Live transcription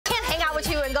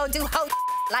with you and go do hoe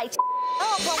like.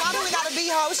 Oh, but why do we gotta be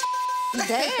hoe?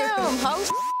 Damn, hoe.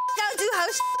 Go do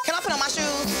hoe. Can I put on my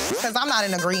shoes? Because I'm not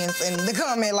in agreement in the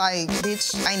comment like,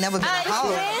 bitch, I ain't never been a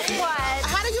hoe.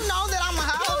 How do you know that I'm a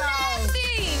hoe? You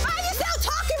nasty. Why you still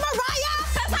talking, Mariah?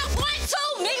 Because I want to,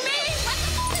 Mimi. What the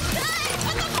f is that?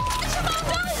 What the f is you gonna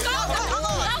do? Go,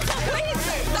 please.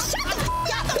 Shut the f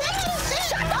up, bitch.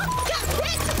 Shut the f up,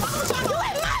 bitch. You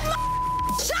in my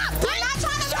shop. I'm not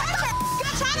trying to touch her.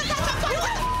 You're trying to touch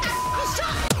her.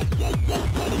 Shut.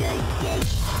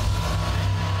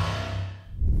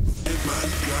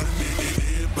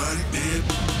 Everybody did.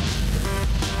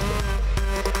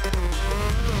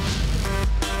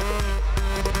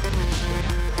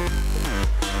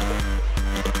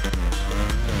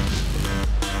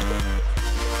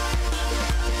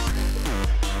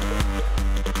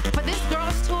 For this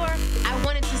girls tour, I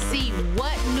wanted to see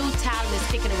what new talent is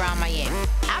kicking around Miami.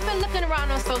 I've been looking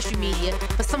around on social media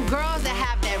for some girls that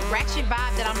have that ratchet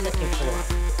vibe that I'm looking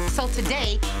for. So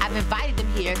today, I've invited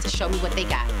them here to show me what they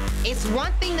got. It's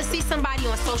one thing to see somebody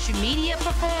on social media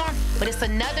perform, but it's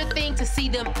another thing to see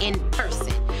them in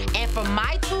person. And for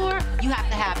my tour, you have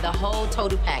to have the whole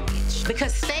total package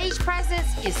because stage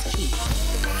presence is key.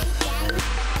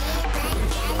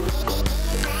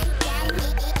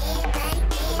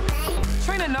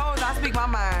 Trina knows I speak my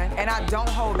mind and I don't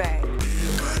hold back.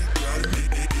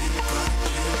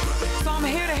 So I'm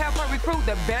here to help her recruit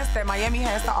the best that Miami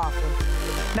has to offer.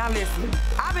 Now listen,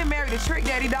 I've been married to Trick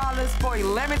Daddy Dollars for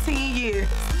 11 years.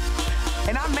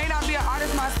 And I may not be an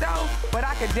artist myself, but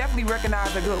I could definitely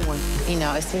recognize a good one. You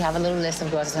know, we have a little list of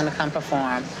girls that's gonna come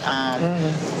perform.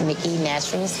 Nikki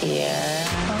Natural is here.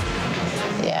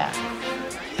 Yeah.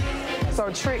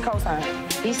 So Trick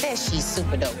co-signed. He says she's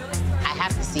super dope. I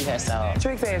have to see her, so.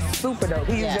 Trick says super dope.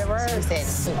 He used that word? He said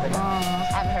super dope.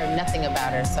 I haven't heard nothing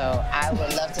about her, so I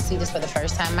would love to see this for the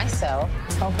first time myself.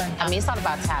 Okay. I mean, it's all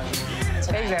about talent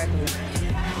tonight. Exactly.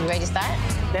 You ready to start?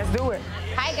 Let's do it.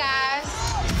 Hi, guys.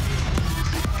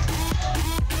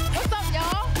 What's up,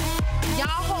 y'all? Y'all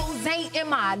hoes ain't in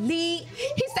my league.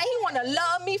 He said he wanna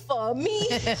love me for me.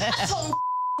 I told him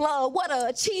love, what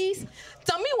a cheese.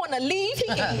 Tell me wanna leave, he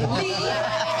can't leave.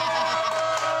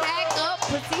 Back up,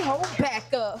 pussy hoe,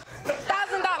 back up.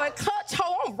 $1,000 clutch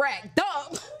hoe, I'm racked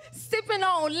up. Sipping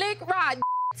on lick ride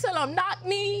till I'm knock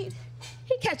kneed.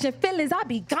 He catching feelings, I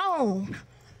be gone.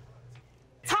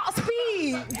 Top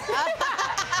speed.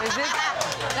 Is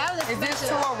this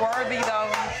tour worthy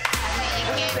though?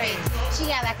 She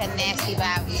got like a nasty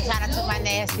vibe. Shout out to my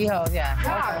nasty hoes, yeah.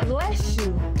 God bless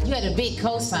you. You had a big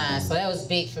cosign, so that was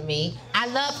big for me. I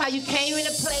love how you came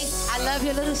into place. I love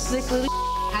your little slick little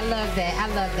I love that, I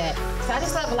love that. So I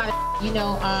just love a lot of you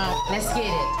know, let's get it,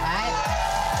 all right?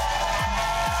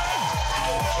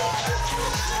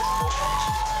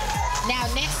 Now,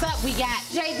 next up, we got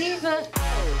J Diva.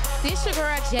 This your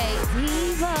girl, J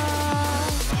Diva.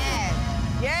 Yes.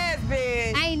 Yes,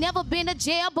 bitch. I ain't never been to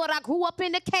jail, but I grew up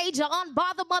in the cage of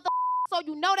unbothered mother. So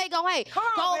you know they go, hey,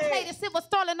 go play the silver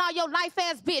sterling all your life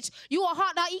ass bitch. You a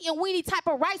hot dog eating weenie type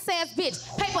of rice ass bitch.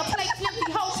 Paper plate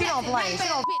flippy hoe. She don't play. She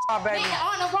don't bitch. oh, baby. Man,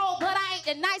 on the road, but I ain't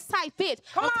the nice type bitch.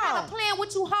 Come I'm tired on. of playing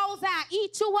with you hoes. I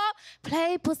eat you up.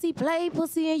 Play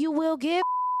pussy, and you will get.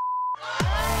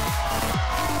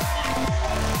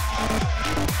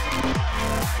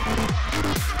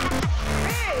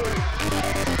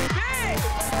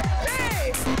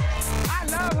 I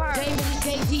love her.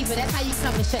 JD, but that's how you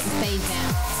come and shut the stage down.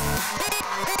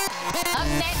 Up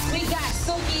next, we got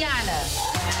Sukihana.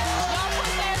 Y'all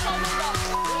put that on the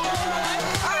floor.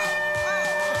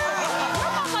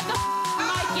 Where my mic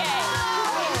at?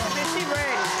 She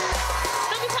ready.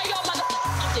 Let me tell y'all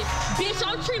something. Bitch,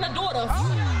 I'm Trina's daughter.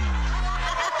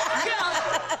 Girl,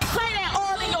 play that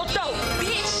all in your throat,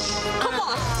 bitch. Come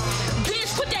on.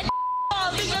 Bitch, put that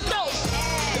all in your throat.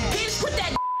 Bitch, put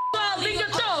that all in your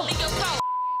throat.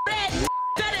 Red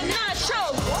better not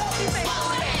show.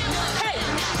 Hey,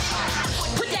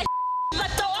 put that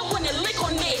like though I want to lick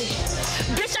on me.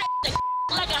 Bitch, I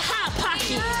like a hot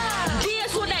pocket.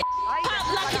 Dance with that pop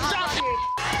like a drop.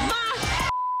 My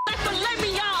like a let me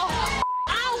y'all. I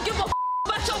don't give a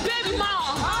about your baby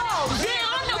mom.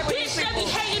 Yeah, I'm the bitch that be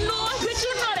hating on. Bitch,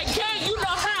 you know the game, you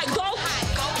know how it go.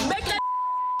 Make that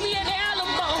me in the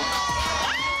Alamo.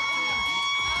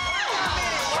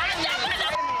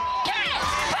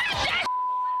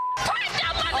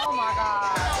 Oh my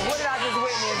God. What did I just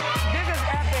witness? This is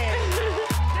epic.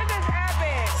 This is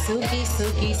epic.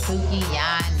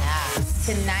 Sukihana.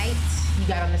 Tonight, you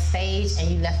got on the stage and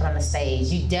you left it on the stage.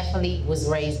 You definitely was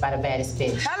raised by the baddest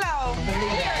bitch. Hello.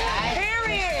 Believe that, right?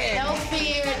 Period. No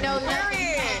fear, no nothing.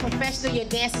 Period. professional, your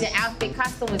dance, your outfit,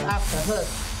 costume is off the hook.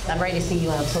 I'm ready to see you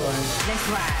on tour. Let's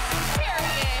ride.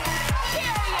 Period.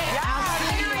 I'll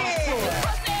see you on tour.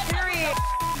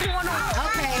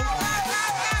 Okay.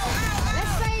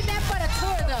 Let's save that for the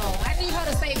tour, though. I need her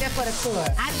to save that for the tour.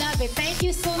 I love it. Thank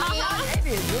you, Sumi.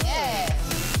 Yeah.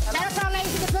 Let us all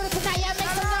ladies in the building tonight. Y'all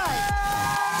make some noise.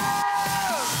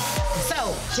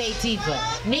 So, J Diva,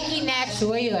 Nikki Natural,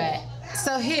 where you at?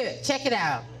 So here, check it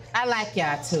out. I like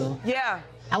y'all too. Yeah.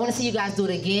 I want to see you guys do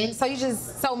it again. So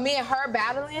me and her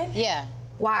battling? Yeah.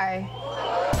 Why?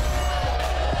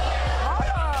 Hold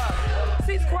up.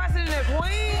 She's questioning the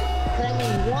queen. But I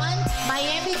mean, one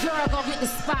Miami girl gonna get the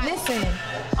spot. Listen,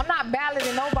 I'm not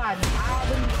battling nobody.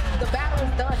 The battle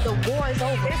is done. The war is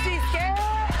over. Is she scared?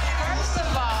 First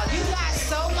of all, you got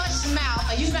so much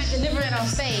mouth and you're not delivering on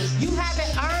stage. You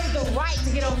haven't earned the right to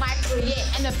get on my career yet,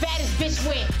 and the baddest bitch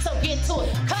win. So get to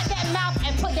it. Cut that mouth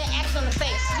and put that act on the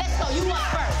stage. Let's go. You up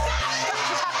first. What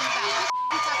you talking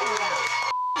about?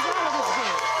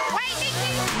 Wait,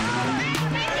 Nikki.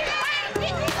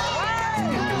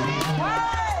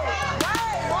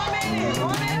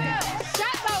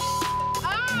 Shut the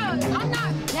up. I'm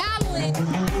not battling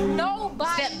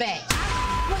nobody. Step back.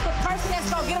 With the person that's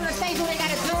gonna get on the stage, what they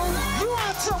gotta do? You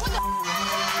on tour. What the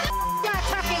y'all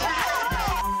talking about?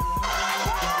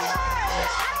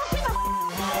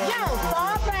 Yo,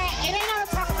 fall back. It ain't gonna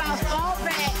talk about fall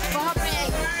back. Fall back.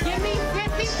 Give me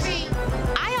 50 feet.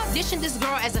 I auditioned this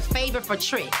girl as a favor for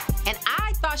Trick, and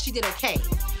I thought she did okay.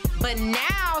 But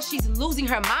now she's losing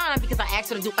her mind because I asked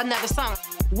her to do another song.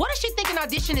 What does she think an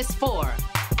audition is for?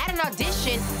 At an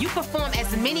audition, you perform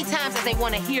as many times as they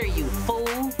want to hear you,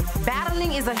 fool.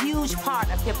 Battling is a huge part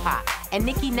of hip-hop, and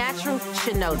Nikki Natural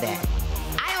should know that.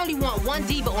 I only want one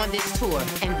diva on this tour,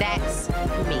 and that's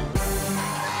me.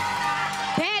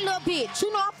 Bad little bitch.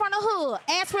 You know I'm from the hood.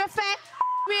 Ass real fat,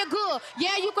 real good.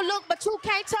 Yeah, you can look, but you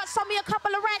can't touch. Show me a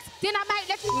couple of racks, then I might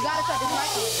let you. You gotta touch this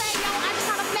right. You say, yo, I just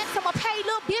tryna flex. I'm a paid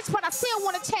little bitch, but I still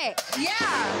wanna chat. Yeah.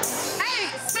 Hey,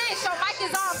 sis, your mic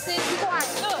is off, sis. You quiet.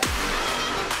 Look.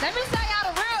 Let me tell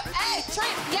y'all the real. Hey,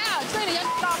 Trina, your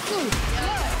off too.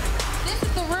 Look, this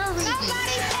is the real reason.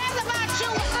 Nobody cares about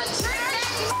you. It's a trick,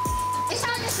 daddy. It's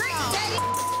a trick, daddy.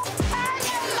 Turn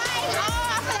your mic off.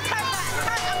 I'm gonna curse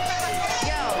her.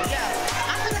 Yo,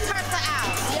 I'm gonna curse her out.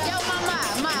 Yo,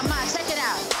 ma, check it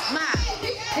out. Ma,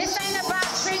 this ain't about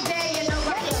trick day and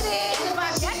nobody. It's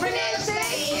about you bringing the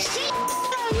stage. She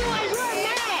on you and you're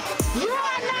mad. You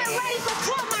are not ready for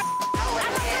tour, my. I'm a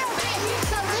real bitch.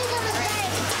 So we gonna say,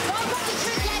 go fuck the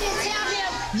trick daddy and tell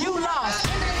him you lost.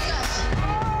 End of discussion.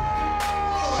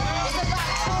 It's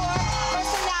about tour,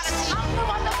 personality. I don't know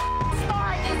what the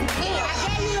star is in. I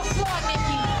gave you the floor,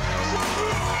 Nikki.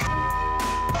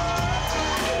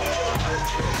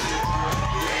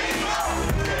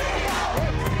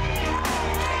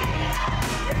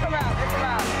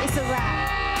 It's a wrap.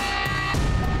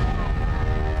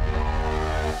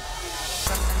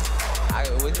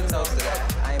 We do toast to that.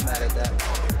 I ain't mad at that.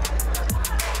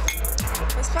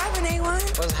 What's poppin',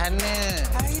 A1? What's happening?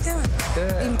 How you doing?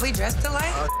 Good. We dressed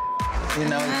alike? You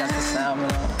know, you got the sound, you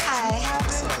know. Hi,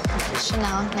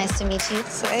 Chanel. Nice to meet you.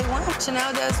 So A1,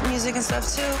 Chanel does music and stuff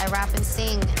too. I rap and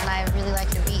sing, and I really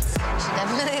like your beats. We should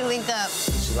definitely link up.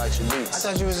 She likes your beats.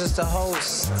 I thought you was just a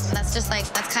host. That's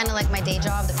kind of like my day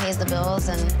job that pays the bills,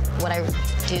 and what I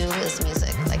do is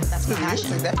music. Like, that's my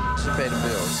passion. That should pay the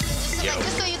bills.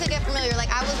 Just so you could get familiar, like,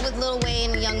 I was with Lil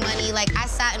Wayne, Young Money. Like, I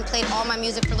sat and played all my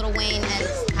music for Lil Wayne, and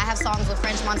I have songs with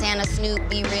French Montana, Snoop,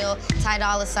 Be Real, Ty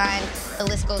Dolla $ign. The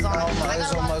list goes on. Oh,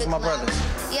 it's almost my brothers.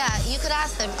 Yeah, you could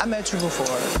ask them. I met you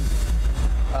before.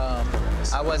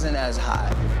 I wasn't as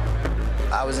hot.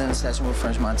 I was in a session with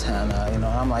French Montana, you know.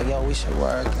 I'm like, yo, we should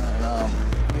work. And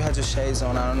you had your shades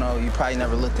on. I don't know. You probably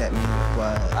never looked at me,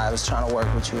 but I was trying to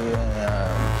work with you,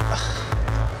 and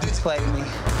you played me.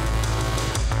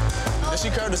 Did she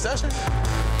curve the session?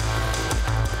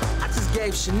 I just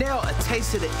gave Chanel a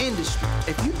taste of the industry.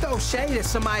 If you throw shade at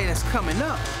somebody that's coming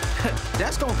up,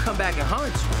 that's gonna come back and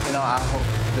haunt you. You know, I hope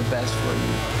the best for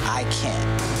you. I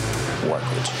can't work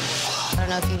with you. I don't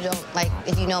know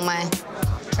if you know my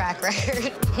track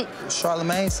record.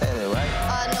 Charlamagne said it, right?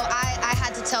 No, I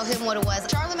had to tell him what it was.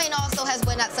 Charlamagne also has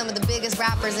been at some of the biggest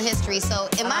rappers in history, so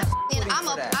in my opinion, I'm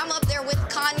up there with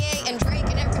Kanye and Drake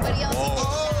and everybody else.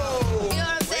 You know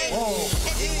what I'm saying?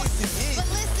 But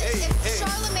listen, if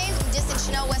Charlamagne was dissing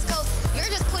Chanel West Coast, you're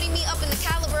just putting me up in the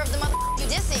caliber of the you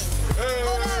dissing.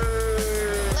 Hold up.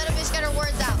 Let a bitch get her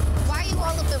words out. Why are you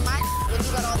all up in my when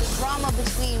you got all this drama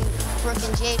between Brooke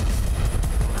and Jade?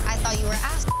 I thought you were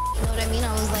ass. You know what I mean?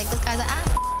 I was like, this guy's an ass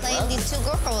playing these two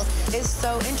girls. It's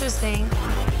so interesting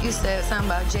You said something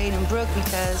about Jade and Brooke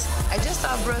because I just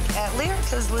saw Brooke at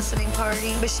Lyrica's listening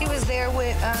party, but she was there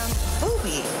with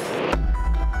Booby.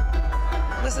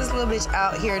 What's this little bitch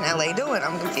out here in LA doing?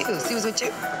 I'm confused. She was with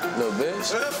you? Little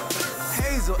bitch?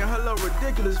 Hazel and her little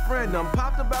ridiculous friend done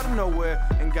popped up out of nowhere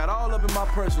and got all up in my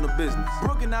personal business.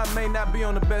 Brooke and I may not be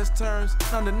on the best terms.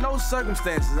 Under no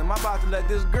circumstances am I about to let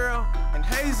this girl and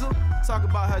Hazel talk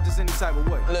about her just any type of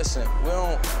way. Listen, we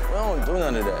don't do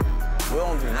none of that. We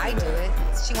don't do none I of do that. it.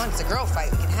 She wants a girl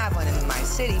fight. We can have one in my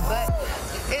city, but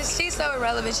she's so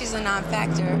irrelevant. She's a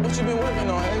non-factor. What you been working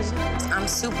on, Hazel? I'm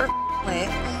super lit.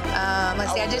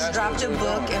 Let's see, I just dropped a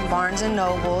book in Barnes &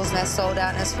 Nobles, and that sold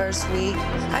out in its first week.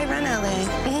 I run LA.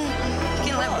 You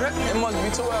can let Brooke. It must be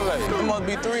 2 LA. It must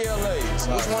be 3 LAs.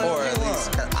 Which one? Or at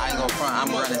least, 'cause I ain't gonna front,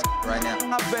 I'm running right now.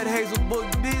 I bet Hazel's book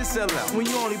did sell out. When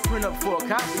you only print up 4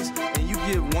 copies and you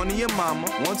give one to your mama,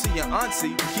 one to your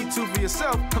auntie, keep 2 for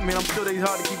yourself, I mean, I'm sure they're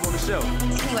hard to keep on the shelf.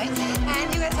 Anyway,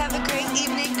 and you guys have a great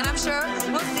evening, and I'm sure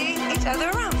we'll see each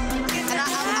other around. And I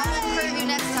won't hurt you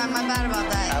next time. I'm bad about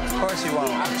that. Of course you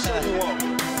won't. I'm sure you won't.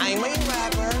 I'm a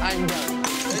rapper. I'm done.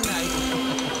 Good night.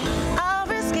 I'll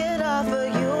risk it all for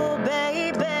you,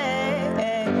 baby.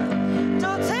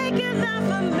 Don't take it down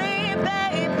for me,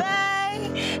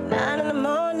 baby. 9 in the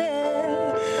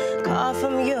morning, call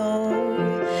from you.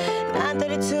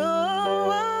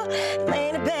 9:32,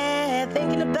 laying in bed,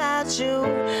 thinking about you.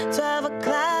 12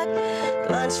 o'clock,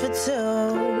 lunch for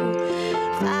 2.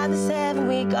 5 to 7,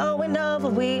 we going over,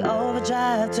 we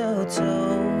overdrive to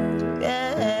 2.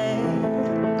 Yeah.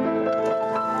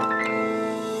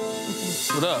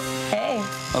 What up? Hey.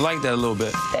 I like that a little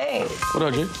bit. Thanks. What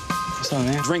up, G? What's up,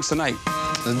 man? Drinks tonight.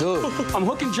 Let's do it. I'm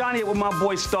hooking Johnny up with my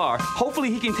boy Star.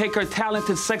 Hopefully he can take her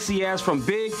talented, sexy ass from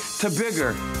big to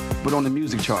bigger, but on the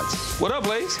music charts. What up,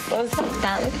 Blaze? What's up,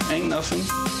 darling? Ain't nothing.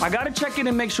 I gotta check in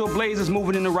and make sure Blaze is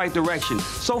moving in the right direction.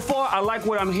 So far, I like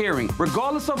what I'm hearing.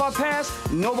 Regardless of our past,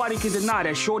 nobody can deny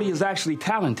that Shorty is actually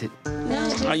talented. No,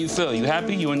 How you feel? You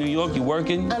happy? You in New York? You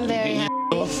working? I'm very happy.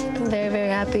 I'm very, very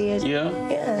happy. Yeah?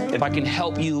 Yeah. If I can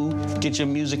help you get your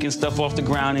music and stuff off the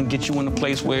ground and get you in a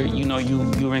place where, you know,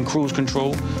 you're in cruise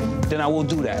control, then I will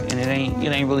do that. And it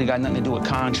ain't really got nothing to do with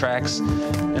contracts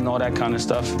and all that kind of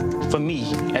stuff for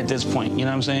me at this point. You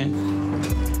know what I'm saying?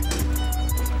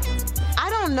 I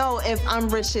don't know if I'm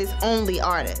Rich's only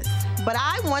artist, but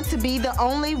I want to be the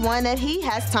only one that he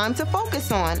has time to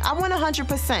focus on. I want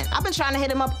 100%. I've been trying to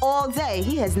hit him up all day.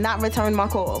 He has not returned my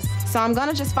calls. So I'm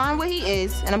gonna just find where he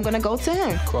is, and I'm gonna go to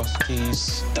him. Cross the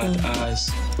T's, dot the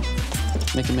I's.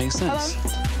 Make it make sense.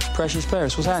 Hello? Precious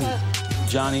Paris, what's happening?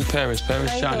 Johnny Paris,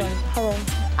 Johnny. Hello.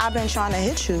 I've been trying to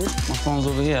hit you. My phone's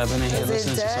over here. I've been in here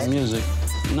listening to some music.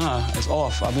 Nah, it's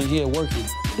off. I've been here working.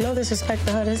 No disrespect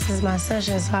to her. This is my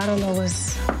session, so I don't know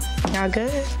what's... Y'all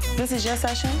good? This is your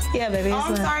session? Yeah, baby. Oh,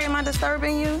 I'm sorry. Am I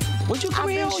disturbing you? Would you come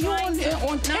here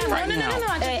on 10 right now?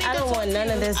 Hey, I don't want none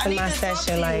of this in my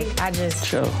session. Like, I just...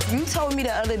 Chill. You told me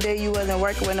the other day you wasn't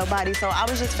working with nobody, so I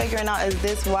was just figuring out, is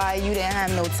this why you didn't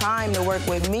have no time to work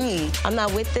with me? I'm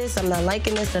not with this. I'm not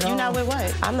liking this at all. You not with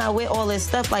what? I'm not with all this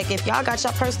stuff. Like, if y'all got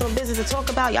your personal business to talk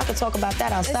about, y'all can talk about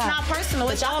that outside. It's not personal.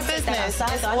 But It's y'all all can take that business.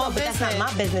 outside. It's So I know, all but that's not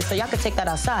business. my business, so y'all can take that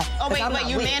outside. Oh, wait,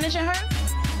 you managing her?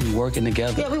 We working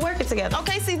together. Yeah, we working together.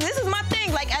 Okay, see, this is my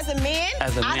thing. Like, as a man, I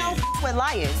don't with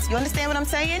liars. You understand what I'm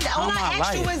saying? All I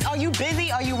asked you is, are you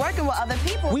busy? Are you working with other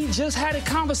people? We just had a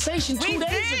conversation 2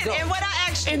 days ago. And what I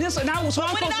asked you? And I was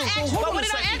what did I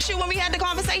ask you when we had the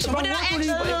conversation? What did I ask you?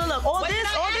 Look, all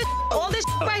this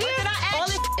right here, all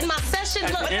this in my session.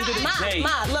 Look,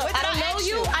 Ma, look, I don't know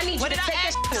you. I need you to take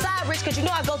that aside, Rich, because you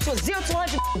know I go to a 0 to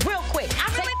 100 real quick. I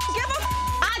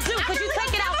do, because you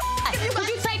take it outside. Because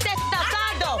you take that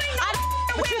outside, though.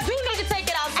 But you do need to take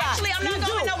it outside. Actually, I'm not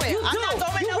going nowhere. I'm not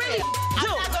going nowhere.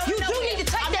 You do need to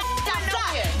take that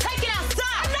outside. Take it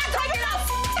outside. I'm not taking it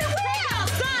outside. Take it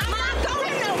outside, Ma.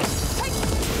 Take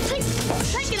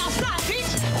it outside,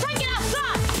 bitch. Take it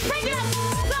outside. Take it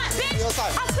outside, bitch.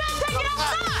 I said take it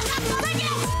outside. Take it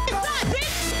outside,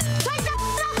 bitch. Take that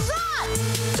outside.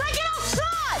 Take it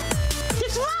outside.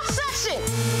 It's my session.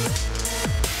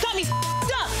 Got me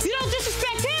up. You don't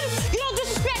disrespect him. You don't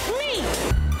disrespect me.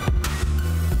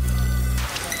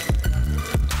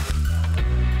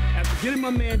 Getting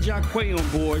my man Jacquay on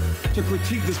board to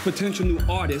critique this potential new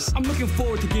artist, I'm looking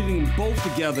forward to getting them both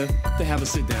together to have a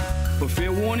sit down. But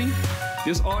fair warning,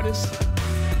 this artist,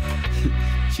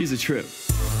 she's a trip.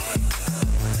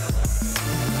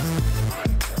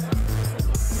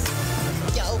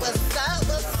 Yo, what's up,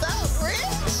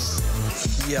 Rich?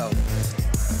 Yo.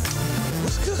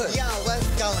 What's good? Yo, what's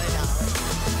going on?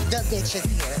 The bitch is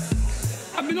here.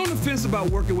 I've been on the fence about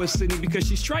working with Sydney because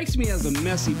she strikes me as a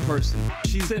messy person.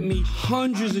 She sent me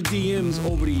hundreds of DMs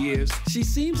over the years. She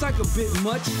seems like a bit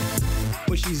much,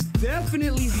 but she's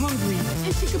definitely hungry,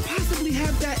 and she could possibly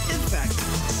have that impact.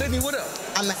 Sydney, what up?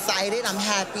 I'm excited, I'm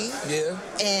happy. Yeah.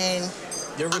 And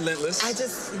you're relentless. I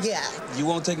just, yeah. You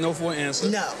won't take no for an answer.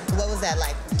 No. What was that,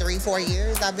 like 3-4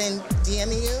 years I've been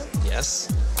DMing you? Yes.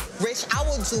 Rich, I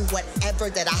will do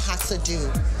whatever that I have to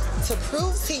do to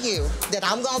prove to you that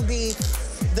I'm gonna be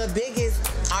the biggest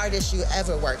artist you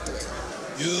ever worked with.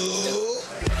 You.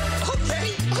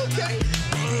 Okay.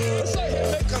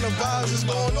 What kind of vibes is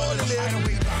going on in there?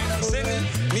 Sydney,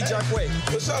 meet Jacquay.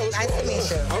 What's up? Nice to meet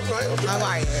you. All right. How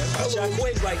are you?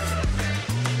 Jacquay's like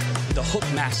the hook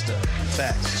master.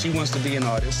 Facts. She wants to be an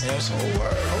artist. Yes,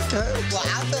 word. Okay. Well,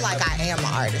 I feel like I am an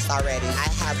artist already. I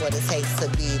have what it takes to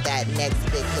be that next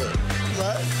big hit.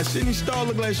 What? Sydney Starr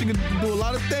look like she could do a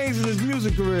lot of things in his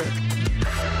music career.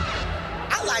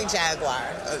 I like Jaguar.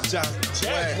 Jaguar.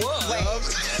 Hey,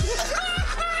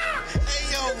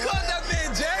 yo, you called that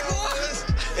man Jaguar?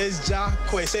 It's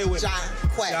Jacquay. Say it with me.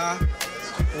 Jacquay.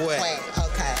 Jacquay.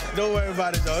 Okay. Don't worry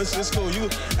about it, though. It's cool. You,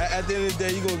 at the end of the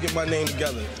day, you gonna get my name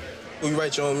together. Will you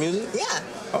write your own music? Yeah.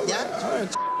 All right. Yeah.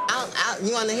 All right.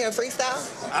 You want to hear a freestyle?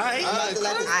 All right. All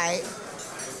right.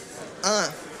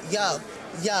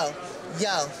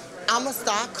 Yo. I'm a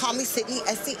star. Call me Sydney,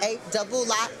 SCA-I-A.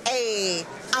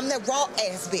 I'm that raw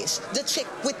ass bitch, the chick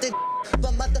with the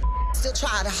but mother still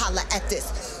try to holler at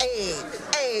this. Ay.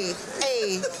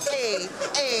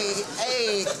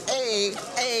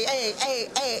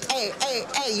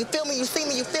 You feel me? You see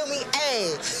me? You feel me?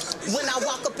 Ay. When I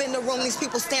walk up in the room, these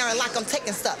people staring like I'm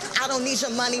taking stuff. I don't need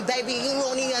your money, baby. You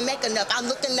won't even make enough. I'm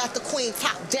looking at the queen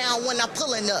top down when I'm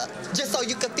pulling up. Just so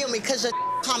you can feel me, cause you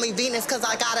call me Venus, cause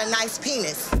I got a nice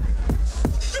penis.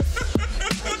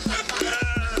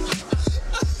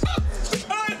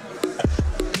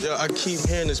 Yo, I keep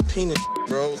hearing this penis,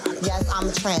 bro. Yes, I'm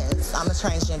a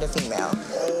transgender female.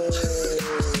 Oh,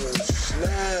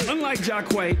 snap. Unlike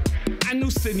Jacquay, I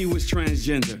knew Sydney was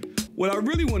transgender. What I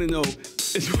really want to know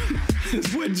is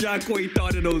what Jacquay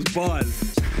thought of those bars.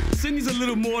 Sydney's a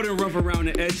little more than rough around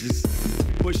the edges,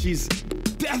 but she's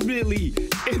definitely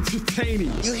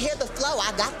entertaining. You hear the flow?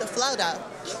 I got the flow, though.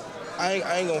 I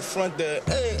ain't gonna front that.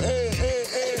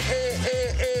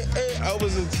 I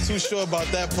wasn't too sure about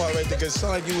that part right there, because it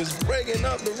sounded like you was breaking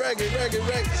up the reggae.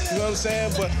 You know what I'm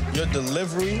saying? But your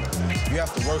delivery, you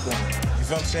have to work on it. You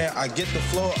feel what I'm saying? I get the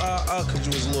flow, because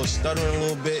you was a little stuttering a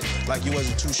little bit, like you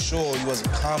wasn't too sure, you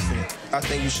wasn't confident. I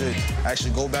think you should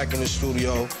actually go back in the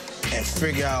studio and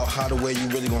figure out how the way you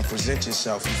really gonna present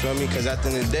yourself, you feel me? Because at the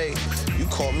end of the day, you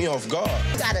caught me off guard.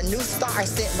 You got a new star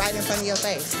sitting right in front of your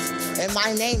face. And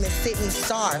my name is Sydney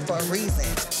Starr for a reason.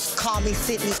 Call me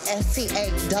Sydney,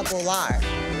 SCA-R.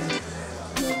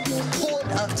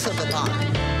 Pulled up to the bar.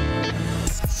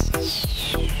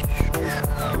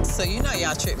 So you know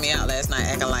y'all tripped me out last night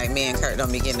acting like me and Kurt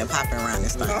don't be getting it popping around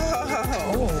this thing.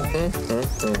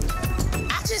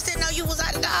 I just didn't know you was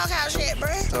out of the doghouse yet,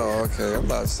 bruh. Oh, okay. I'm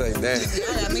about to say that.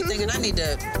 Y'all got me thinking I need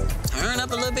to turn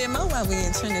up a little bit more while we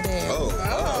in Trinidad.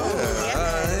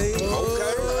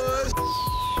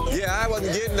 Yeah, I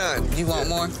wasn't getting none. You want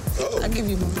more? I'll give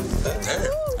you more.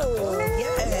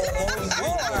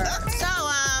 So,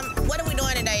 what are we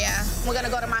doing today, y'all? We're gonna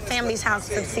go to my family's house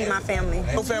to see my family.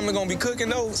 Your family gonna be cooking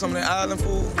though? Some of that island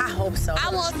food? I hope so. I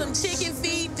want some chicken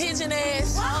feet, pigeon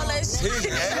ass, all that shit.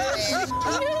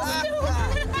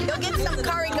 Go get some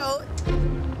curry goat.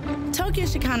 Tokyo,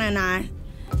 Shekinah, and I,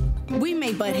 we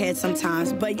may butt heads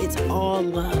sometimes, but it's all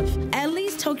love. At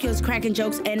least Tokyo's cracking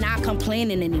jokes and not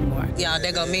complaining anymore. Y'all,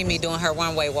 there go Mimi doing her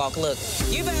one-way walk. Look,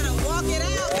 you better walk it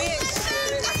out, bitch.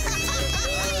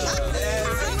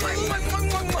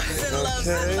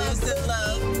 Still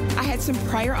love. I had some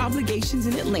prior obligations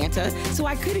in Atlanta, so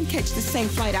I couldn't catch the same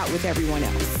flight out with everyone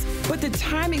else. But the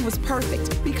timing was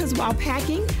perfect because while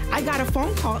packing, I got a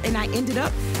phone call and I ended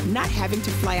up not having to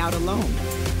fly out alone.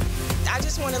 I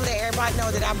just want to let everybody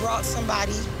know that I brought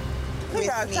somebody with me.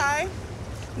 Ty?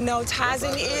 No, Ty's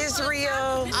in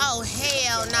Israel. Oh,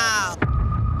 hell no.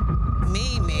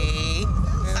 Mimi.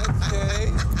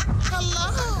 Okay. Hello.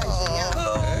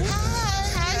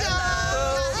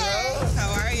 How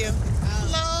are you?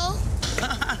 Hello.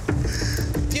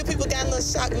 Few people got a little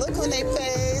shocked look on their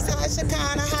face. Hi,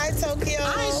 Shekinah. Hi, Tokyo.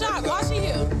 I ain't shocked. Why she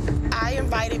here? I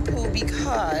invited Pooh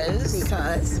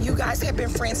because you guys have been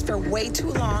friends for way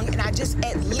too long, and I just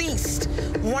at least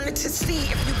wanted to see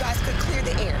if you guys could clear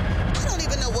the air. I don't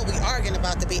even know what we arguing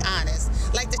about, to be honest.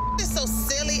 Like, the shit is so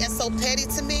silly and so petty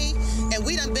to me, and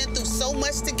we done been through so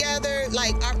much together.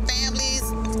 Like, our families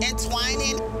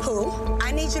entwining. Who?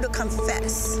 I need you to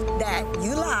confess that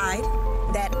you lied,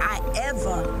 that I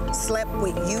ever slept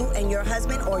with you and your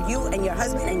husband, or you and your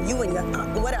husband and you and your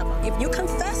whatever. If you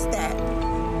confess that,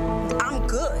 I'm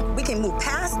good. We can move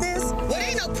past this. Well,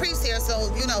 ain't no priest here, so,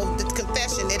 you know, the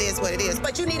confession, it is what it is.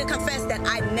 But you need to confess that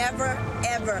I never,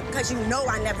 ever, because you know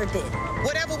I never did.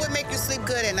 Whatever would make you sleep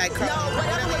good at night, Carl. No,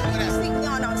 whatever make you sleep.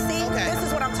 No, see, this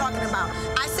is what I'm talking about.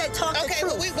 I said talk the truth. Okay,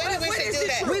 well, we should do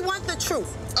that. We want the truth.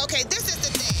 Okay, this is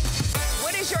the thing.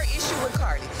 What is your issue with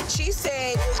Cardi? She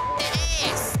said,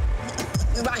 ass.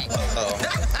 Right.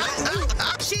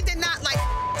 She did not like,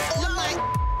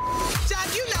 John,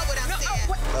 you know what I'm saying.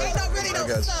 Ain't no really no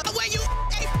when you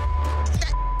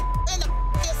and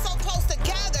you're so close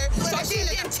together. So she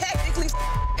didn't technically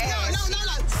No.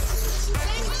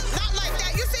 Not like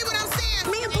that. You see what I'm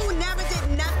saying? Me and Pooh never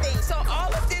did nothing. So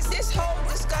all of this whole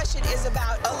discussion is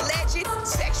about alleged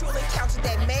sexual encounters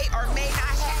that may or may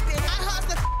not happen. My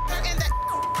husband her in the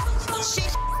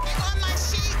sheet on my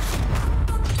sheet.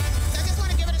 I just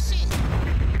want to give it a sheet.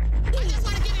 I just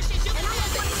want to give it a sheet.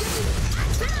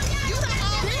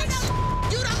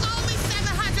 You don't owe me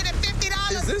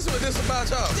 $750. Is this what this about,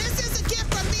 y'all? This is a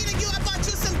gift from me to you. I bought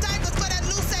you some diapers for that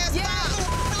loose ass bottle.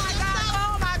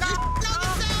 Oh my God.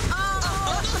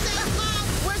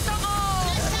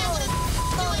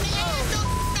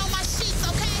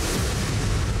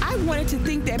 I wanted to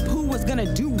think that Pooh was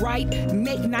gonna do right,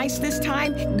 make nice this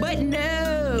time, but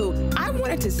no. I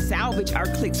wanted to salvage our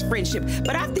clique's friendship,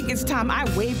 but I think it's time I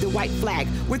waved the white flag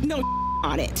with no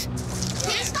on it.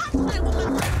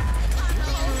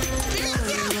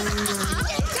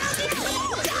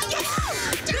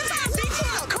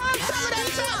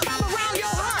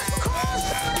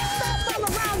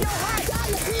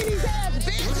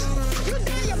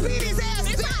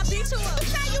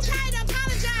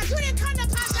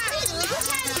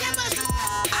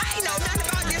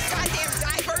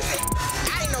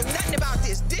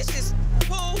 This is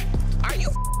Pooh. Are you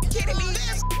kidding me?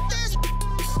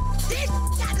 This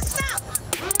gotta stop.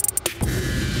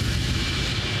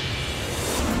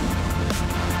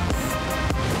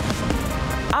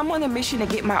 I'm on a mission to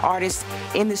get my artists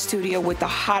in the studio with the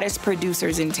hottest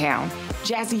producers in town.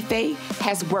 Jazzy Faye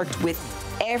has worked with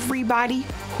everybody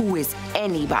who is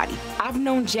anybody. I've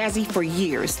known Jazzy for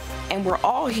years, and we're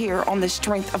all here on the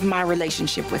strength of my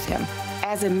relationship with him.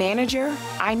 As a manager,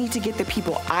 I need to get the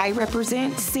people I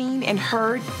represent seen and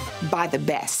heard by the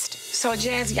best. So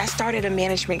Jazzy, I started a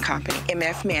management company,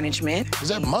 MF Management. Is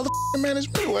that motherfucking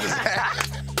management? What is that?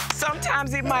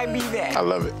 Sometimes it might be that. I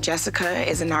love it. Jessica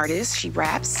is an artist. She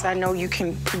raps. I know you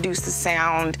can produce the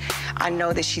sound. I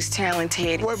know that she's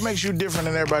talented. What makes you different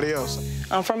than everybody else?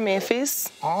 I'm from Memphis.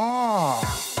 Oh,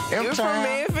 You're from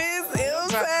Memphis?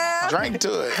 Drink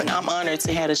to it. I'm honored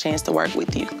to have a chance to work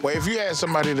with you. Well, if you had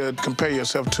somebody to compare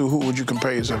yourself to, who would you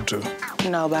compare yourself to?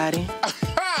 Nobody.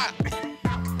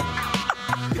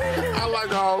 I like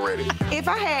her already. If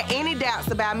I had any doubts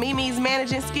about Mimi's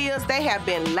managing skills, they have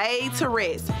been laid to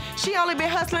rest. She only been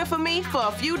hustling for me for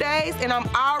a few days, and I'm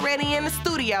already in the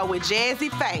studio with Jazzy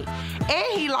Faye.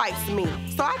 And he likes me,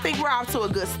 so I think we're off to a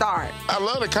good start. I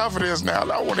love the confidence now.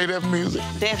 I want to hear that music.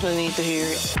 Definitely need to hear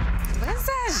it. What's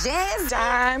that, Jazz?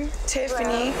 Dime,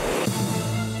 Tiffany.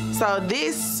 So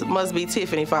this must be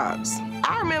Tiffany Fox.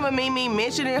 I remember Mimi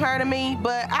mentioning her to me,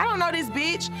 but I don't know this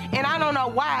bitch, and I don't know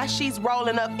why she's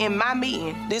rolling up in my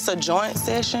meeting. This a joint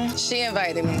session? She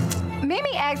invited me.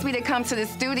 Mimi asked me to come to the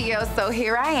studio, so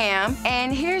here I am.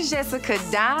 And here's Jessica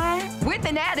Dime with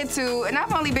an attitude, and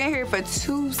I've only been here for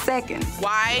 2 seconds.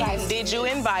 Why did you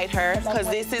invite her? Because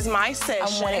this is my session.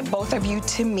 I wanted both of you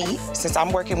to meet, since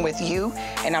I'm working with you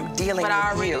and I'm dealing with you. But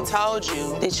I already told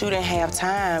you that you didn't have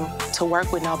time to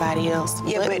work with nobody else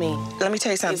but me. Let me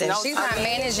tell you something. She's not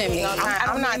managing me.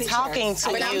 I'm not talking to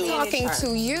you. But I'm talking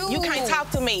to you. You can't talk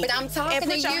to me. But I'm talking and to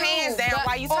put your you. hands down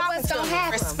while you talking to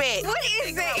me. Respect. What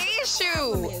is the issue?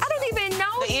 I don't even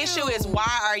know The issue is,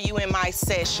 why are you in my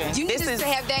session? You need to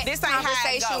have that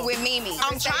conversation with Mimi.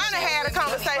 I'm trying to have a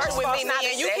conversation with Mimi,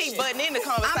 and you keep butting in the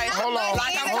conversation. Hold on.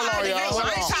 Like I'm Hold on, y'all.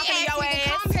 I'm talking to your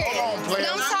ass. But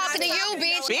I'm talking to you,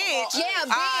 bitch. Yeah,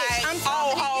 bitch. I'm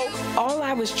talking to you. All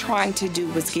I was trying to do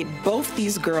was get both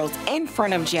these girls in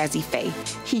front of Jazzy Faye.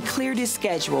 He cleared his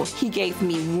schedule. He gave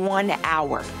me 1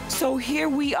 hour. So here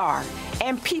we are.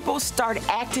 And people start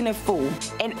acting a fool.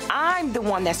 And I'm the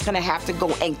one that's gonna have to go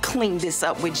and clean this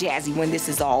up with Jazzy when this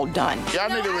is all done. Y'all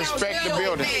need to respect the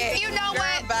building. You know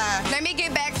what? Let me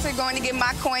get back to going to get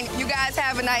my coin. You guys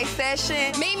have a nice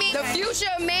session. Mimi, the future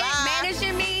man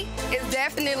managing me is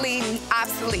definitely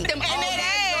obsolete. And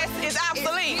that ass is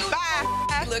obsolete. Bye.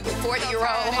 Looking 40-year-old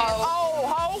hoe. Oh,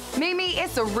 hoe. Mimi, it's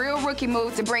it's a real rookie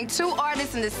move to bring two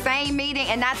artists in the same meeting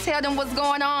and not tell them what's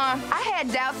going on. I had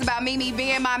doubts about Mimi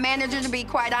being my manager, to be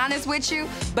quite honest with you,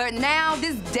 but now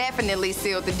this definitely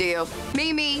sealed the deal.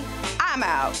 Mimi, I'm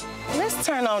out. Let's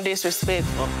turn on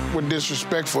disrespectful. With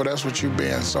disrespectful, that's what you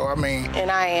been. So, I mean... And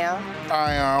I am.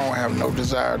 I don't have no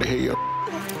desire to hear your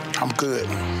I'm good.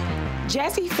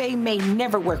 Jazze Pha may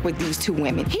never work with these two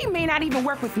women. He may not even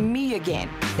work with me again.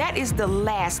 That is the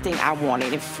last thing I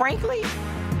wanted. And frankly,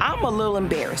 I'm a little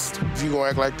embarrassed. If you gonna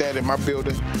act like that in my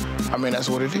building, I mean, that's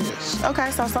what it is.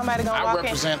 Okay, so somebody gonna walk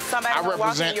in. Somebody I gonna walk in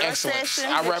represent your excellence. session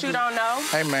that you don't know.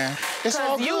 Hey, man, it's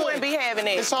all good. You wouldn't be having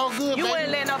it. It's all good, You baby.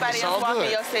 wouldn't let nobody It's else all walk good.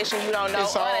 in your session you don't know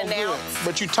It's all unannounced. good.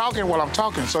 But you talking while I'm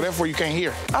talking, so therefore you can't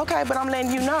hear. Okay, but I'm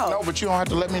letting you know. No, but you don't have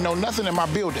to let me know nothing in my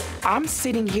building. I'm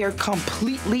sitting here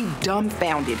completely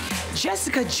dumbfounded.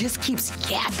 Jessica just keeps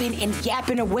yapping and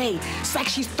yapping away. It's like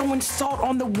she's throwing salt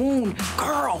on the wound.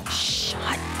 Girl,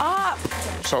 shut up.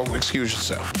 So excuse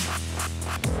yourself.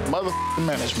 Motherfucking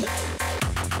management.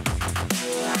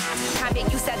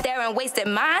 You sat there and wasted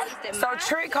mine? So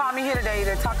Trick called me here today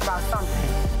to talk about something.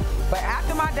 But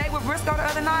after my date with Briscoe the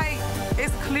other night,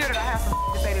 it's clear that I have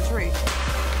some to say to Trick.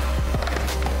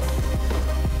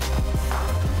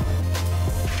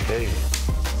 Hey.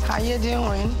 How you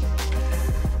doing?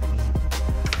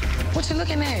 What you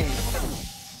looking at?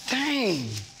 Dang.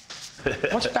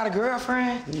 What, you got a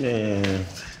girlfriend? Yeah.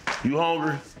 You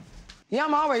hungry? Yeah,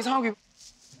 I'm always hungry.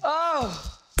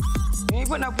 Oh. You ain't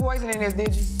put no poison in this,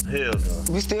 did you? Hell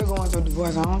no. We still going through the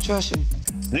divorce. I don't trust you.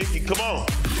 Nikki, come on.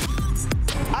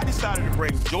 I decided to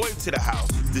bring Joy to the house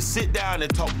to sit down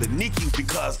and talk to Nikki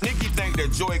because Nikki think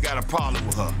that Joy got a problem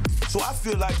with her. So I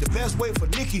feel like the best way for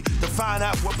Nikki to find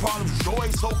out what problems Joy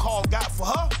so-called got for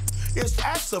her is to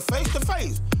ask her face to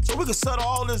face so we can settle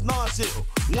all this nonsense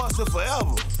once and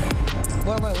forever.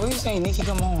 Wait, what are you saying, Nikki?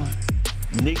 Come on.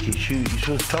 Nikki, you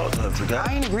supposed to talk to her, forgot?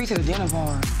 I ain't agreed to the dinner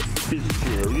part.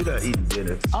 You're not eating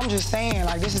dinner. I'm just saying,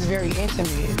 like, this is very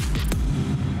intimate.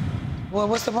 Well,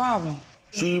 what's the problem?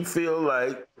 She feel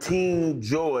like Team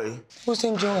Joy. Who's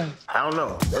Team Joy? I don't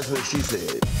know. That's what she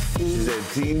said. She said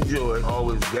Team Joy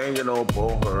always ganging up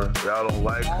on her. Y'all don't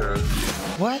like her.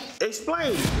 What?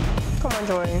 Explain. Come on,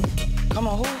 Jordan. Come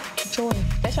on, who? Joy.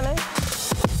 That's your name?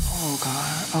 Oh,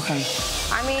 God. Okay.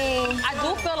 I mean, I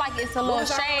do feel like it's a little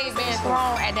shade being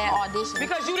thrown at that audition.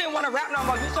 Because you didn't want to rap no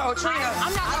more. You told Trina.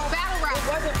 I'm not no battle rapper. It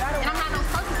wasn't battle rap. And I'm not no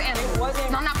circus animal. It wasn't.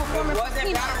 And I'm not performing It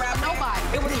wasn't battle rap. nobody.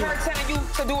 It was her telling you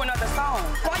to do another song.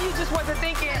 Why you just wasn't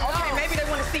thinking, okay, maybe they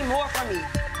want to see more from me?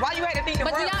 Why you had to think the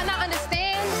But do y'all not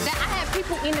understand that I had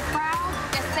people in the crowd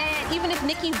that said even if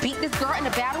Nikki beat this girl in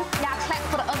the battle, y'all clap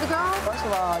for the other girl? First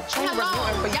of all, Trina was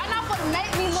rooting for you. Y'all not gonna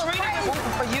make me look Trina was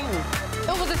rooting for you.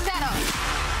 It was a setup.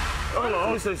 Hold on,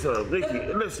 let me say something. Nikki,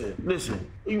 listen.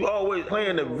 You always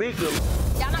playing the victim.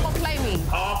 Y'all not gonna play me.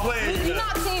 I'm playing You're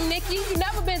not Team Nikki. You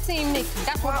never been Team Nikki.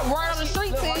 That's what word on the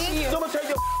street is. I'm gonna tell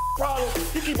you problem.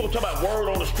 You keep on talking about word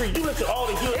on the street. You listen to all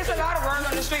the good. It's a lot of word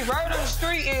on the street. Word on the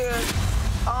street is,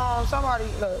 somebody,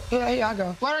 look, here I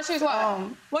go. Word on the street is what?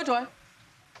 Which one?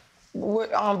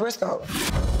 With, Briscoe.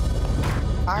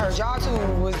 I heard y'all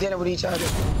two was dealing with each other.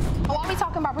 Why are we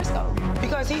talking about Briscoe?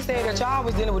 Because he said that y'all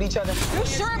was dealing with each other. You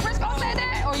sure Briscoe said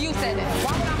that, or you said that?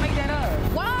 Why would I make that up?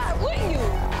 Why wouldn't you?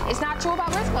 It's not true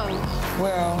about Briscoe.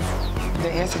 Well,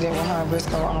 the incident with her and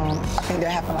Briscoe, I think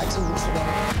that happened like 2 weeks ago.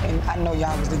 And I know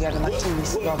y'all was together like 2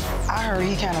 weeks ago. I heard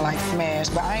he kind of like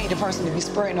smashed, but I ain't the person to be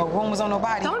spreading no rumors on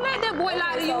nobody. Don't let that boy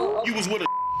lie to you. You was with a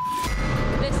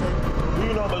Listen.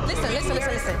 You know about Listen.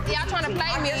 Y'all trying to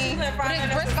play me, but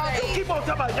it's Briscoe. You keep on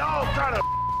talking about y'all trying to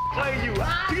play you.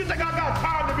 Do you think I got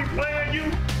time to be playing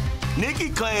you? Nikki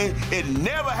claimed it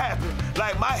never happened,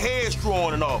 like my head's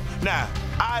drawn and all. Now,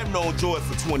 I've known Joy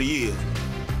for 20 years.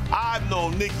 I've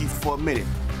known Nikki for a minute.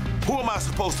 Who am I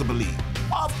supposed to believe?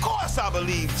 Of course I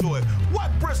believe Joy.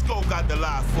 What Briscoe got to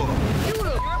lie for?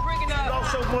 You're bringing up... Y'all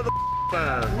so mother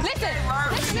fine. Listen. No,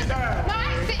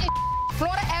 I ain't sitting.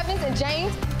 Florida Evans and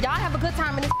James, y'all have a good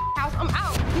time in this house. I'm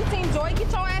out. You Team Joy, get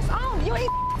your ass on. You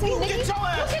ain't Team Nikki. Get your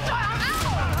ass. You get your ass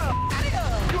out. Out of here.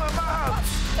 You in my house.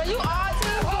 So you are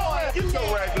Team Joy. Get your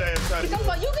rag glass out of here.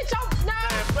 So you get your... Nah.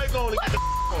 Man, play on and get the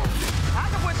on. I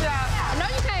can put y'all... No,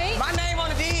 you can't. My name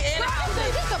on the deed and the house.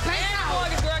 This is a bank house.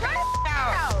 Mortgage, girl, get the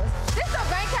house. This is a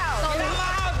bank house. Get in my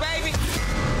house, baby.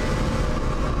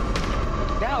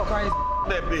 That was crazy.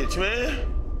 That bitch, man.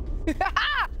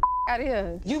 Out of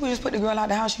here. You could just put the girl out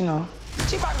the house, you know.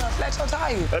 She probably gonna flex your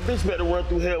tire. That bitch better run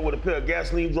through hell with a pair of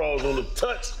gasoline drawers on to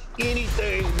touch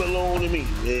anything belong to me,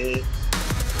 man.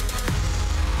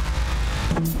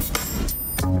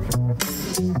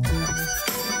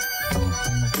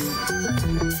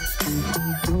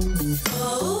 Oh.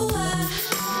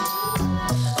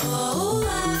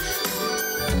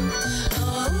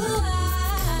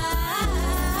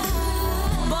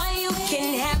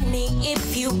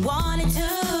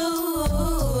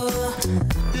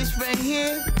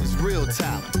 real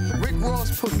talent. Rick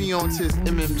Ross put me on to his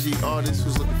MMG artist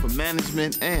who's looking for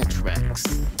management and tracks.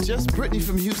 Just Brittany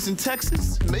from Houston,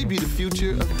 Texas may be the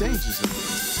future of Danger Zone.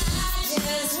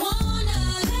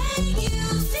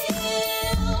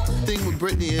 The thing with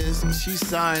Brittany is she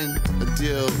signed a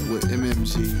deal with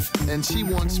MMG and she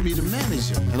wants me to manage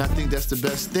her. And I think that's the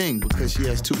best thing because she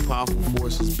has two powerful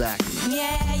forces backing her.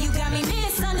 Yeah, you got me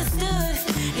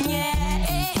misunderstood. Yeah.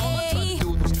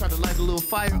 Try to light a little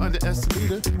fire under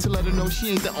Estelita to let her know she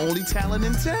ain't the only talent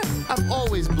in town. I've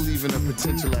always believed in her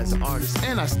potential as an artist,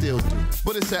 and I still do.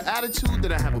 But it's her attitude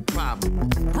that I have a problem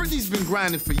with. Brittany's been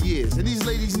grinding for years, and these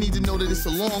ladies need to know that it's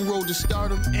a long road to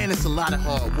stardom, and it's a lot of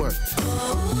hard work.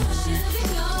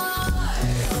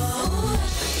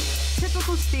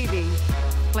 Typical Stevie,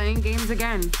 playing games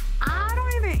again. I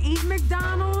don't even eat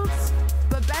McDonald's,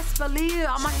 but best believe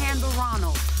I'ma handle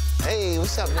Ronald. Hey,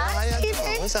 what's up, man? How y'all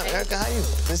doing? What's up, Erica? How you?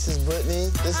 This is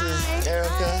Brittany. This is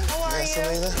Erica. And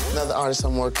Selena. Another artist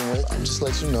I'm working with. Just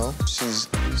let you know, she's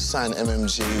signed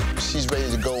MMG. She's ready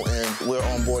to go, and we're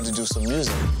on board to do some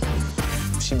music.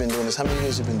 She's been doing this. How many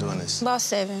years you been doing this? About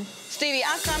 7. Stevie,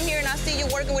 I come here and I see you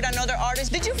working with another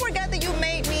artist. Did you forget that you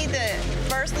made me the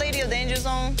first lady of Danger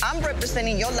Zone? I'm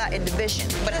representing your Latin division.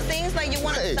 But it seems like you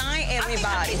want to sign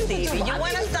everybody, Stevie. You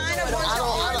want to sign a bunch of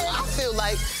artists? I feel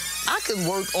like I could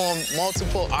work on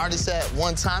multiple artists at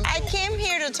one time. I came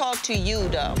here to talk to you,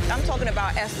 though. I'm talking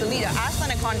about Estelita. I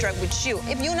signed a contract with you.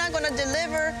 If you're not going to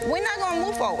deliver, we're not going to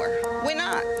move forward. We're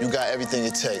not. You got everything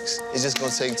it takes. It's just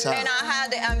going to take time. And I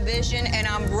had the ambition, and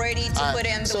I'm ready to put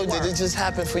in the work. So did it just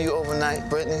happen for you overnight,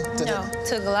 Brittany? No,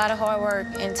 took a lot of hard work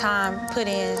and time put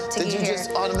in to get here. Did you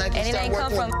just automatically start working?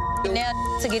 And it ain't come from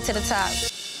now to get to the top.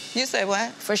 You said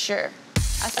what? For sure.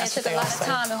 I said it took a lot of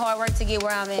time and hard work to get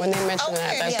where I'm at. When they mention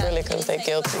that, that's really because they're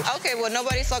guilty. Okay, well,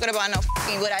 nobody's talking about no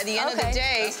f***ing, but at the end of the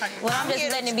day... Well, I'm just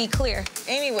letting it be clear.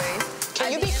 Anyways.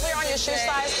 Can you be clear on your shoe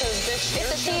size? Because, bitch,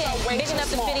 it's a 10, big enough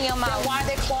to fit in your mouth. Then why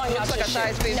are they clawing out your shoe?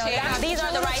 No, these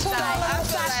are the right size.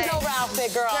 Professional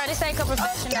outfit, girl. Girl, this ain't a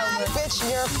professional. Bitch,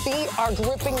 your feet are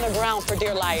gripping the ground for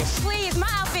dear life. Please, my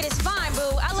outfit is fine, boo.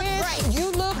 I look great. You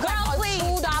look like a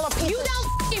 $2 piece. You don't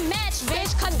f***ing match,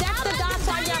 bitch. Connect the dots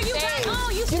on your face.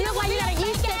 You look like you got a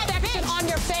yeast infection on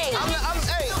your face.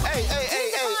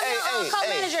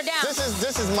 Co-manager down.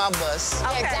 This is my bus.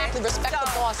 Okay. Exactly. Respect the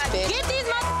boss, bitch. Get these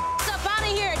motherfuckers up out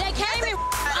of here. They came in.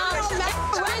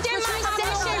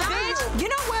 You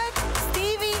know what?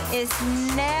 Stevie is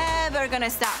never gonna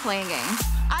stop playing games.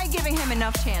 I'm giving him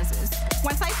enough chances.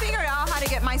 Once I figure out how to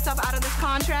get myself out of this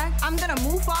contract, I'm gonna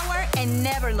move forward and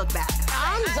never look back.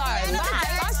 I'm done.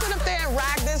 If I sit up there and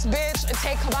rag this bitch and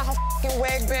take her by her fucking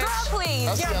wig, bitch. Girl,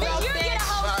 please. Yeah, bitch. You get a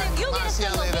whole thing. You get a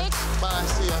single, bitch. Bye,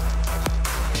 see ya.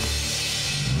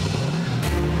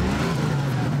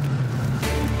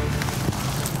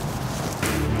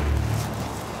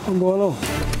 What's going on?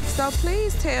 So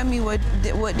please tell me what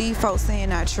these folks saying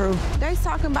not true. They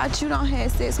talking about you don't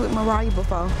have sex with Mariah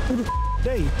before. Who the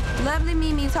they? Lovely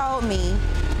Mimi told me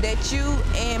that you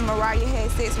and Mariah had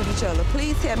sex with each other.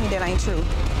 Please tell me that ain't true.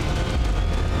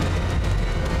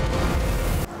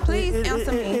 Please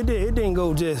answer me. It didn't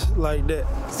go just like that.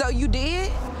 So you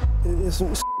did? It's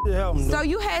some that happened. So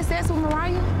you had sex with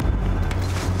Mariah?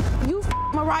 You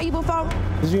Mariah before?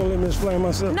 Is you gonna let me explain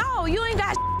myself? No, you ain't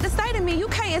got to say to me. You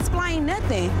can't explain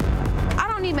nothing. I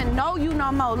don't even know you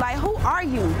no more. Like, who are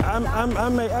you? I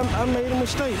made a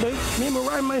mistake, baby. Me and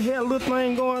Mariah may have a little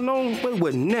thing going on, but it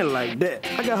wasn't nothing like that.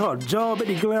 I got her a job at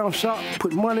the glam shop,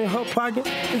 put money in her pocket,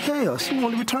 and hell, she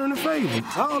wanted to return the favor.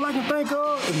 All I can think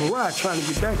of is Mariah trying to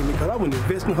get back at me because I wouldn't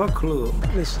invest in her club.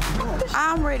 Listen.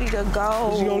 I'm ready to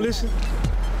go. Is you gonna listen?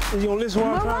 Is you gonna listen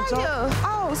while I'm trying to talk?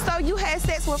 Oh, so you had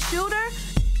sex with Shooter?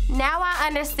 Now I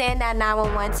understand that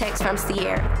 911 text from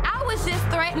Sierra. I was just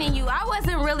threatening you. I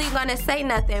wasn't really gonna say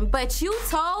nothing, but you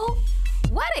told?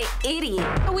 What an idiot.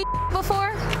 We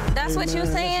before? That's what you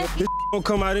saying? This gonna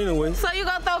come out anyway. So you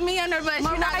gonna throw me under the bus?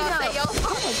 You're not gonna say your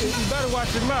You better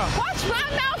watch your mouth. Watch my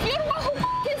mouth. You're the one who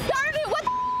started. What the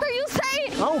are you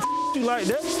saying? I don't you like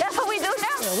that. That's what we do now.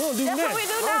 Yeah, we don't do That's that. what we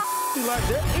do now. You like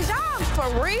that. Is y'all for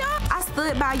real? I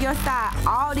stood by your side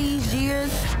all these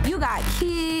years. You got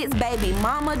kids, baby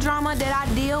mama drama that I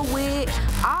deal with,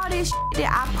 all this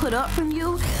that I put up from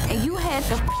you, and you had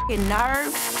the fucking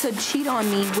nerve to cheat on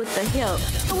me with the help.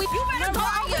 You better go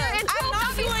over there and tell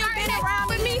me you ain't been around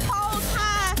with me whole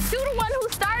time. You the one who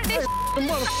started this.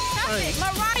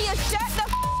 Mariah, shut the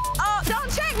up. Don't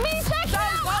check me, check you.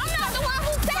 I'm not the one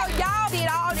who said. So y'all did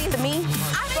all this to me?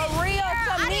 For real,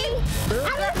 to me?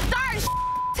 I didn't start.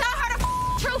 Tell her the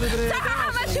truth. Tell her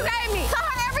how much you gave me. Tell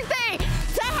her everything.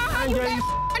 Tell her how you gave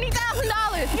 $20,000.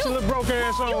 $2,000. Get your little broke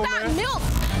ass on, You got man. milk,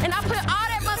 and I put all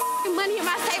that motherfucking money in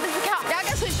my savings account. Now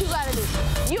guess what you gotta do?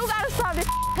 You gotta solve this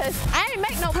because I ain't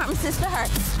make no promises to her.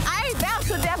 I ain't bound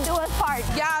to death do us part.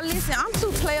 Y'all, listen, I'm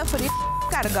too player for this.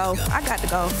 Gotta go. I got to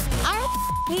go. I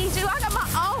don't need you. I got my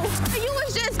own. You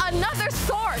was just another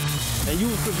source. And you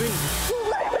was convenient.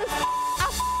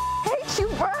 I hate you,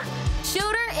 bro.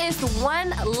 Shooter is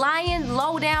one lying,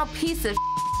 low-down piece of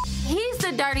He's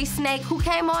the dirty snake who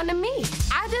came on to me.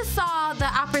 I just saw the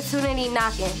opportunity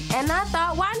knocking, and I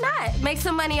thought, why not? Make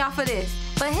some money off of this.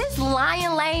 But his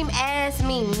lying, lame ass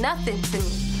mean nothing to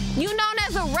me. You known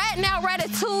as a rat now,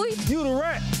 Ratatouille. You the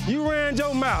rat. You ran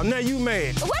your mouth. Now you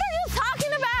mad. What are you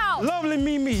talking about? Lovely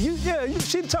Mimi.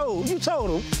 She told. You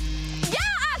told him. Yeah,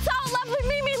 I told Lovely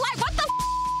Mimi, like, what the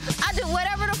I do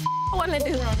whatever the I want to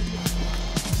do.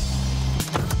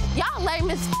 Y'all lame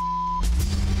as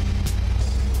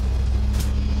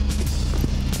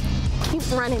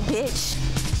Keep running, bitch.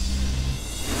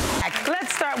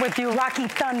 Let's start with you, Rocky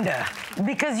Thunder,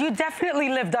 because you definitely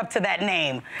lived up to that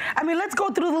name. I mean, let's go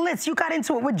through the list. You got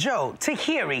into it with Joe,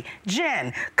 Tahiri,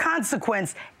 Jen,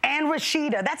 Consequence, and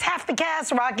Rashida. That's half the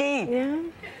cast, Rocky. Yeah.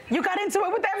 You got into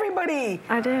it with everybody.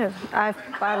 I did. I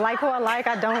like who I like,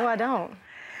 I don't who I don't.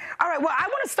 All right, well, I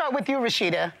want to start with you,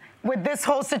 Rashida, with this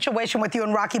whole situation with you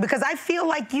and Rocky, because I feel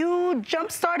like you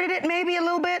jump-started it maybe a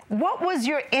little bit. What was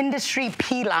your industry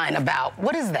P-line about?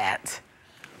 What is that?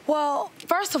 Well,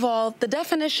 first of all, the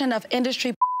definition of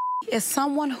industry is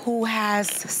someone who has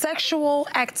sexual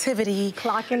activity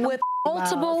with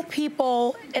multiple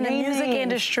people in the music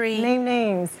industry. Name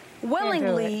names.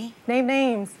 Willingly. Name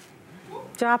names.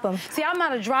 Drop them. See, I'm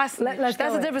not a dry snitch. Let's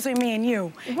That's the difference between me and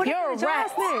you. What You're a dry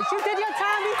rat. snitch? You did your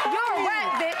time before You're a me. rat,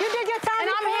 bitch. You did your time and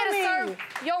before I'm here me. to serve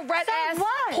your rat Serve ass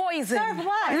what? poison. Serve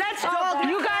what? Let's talk.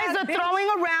 You guys are throwing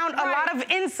around a lot of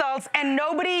insults, and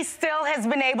nobody still has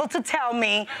been able to tell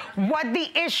me what the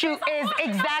issue is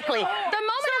exactly. The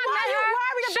moment I met her,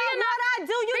 worried about what I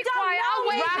do? You be don't quiet. know I'll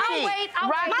wait. me. I'll wait. I'll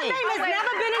wait. My name has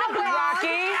never been in a blog.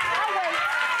 Rocky.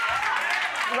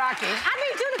 Rocky. I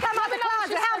need you to come out the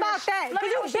closet. How about that?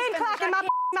 Because you've been clocking my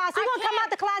mouth. So you're going to come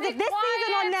out the closet this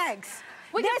season or next?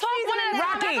 We can talk one at a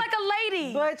time. That's like a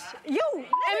lady. But you.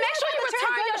 And make sure you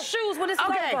return your shoes when it's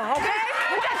over, okay? We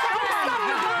got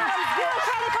You're a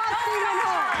credit card stealing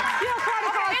whore. You're a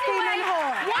credit card stealing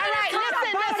whore. All right,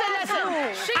 listen.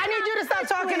 I need you to stop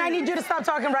talking. I need you to stop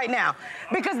talking right now.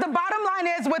 Because the bottom line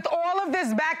is, with all of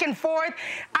this back and forth,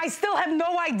 I still have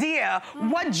no idea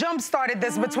what jump-started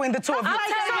this between the two of you.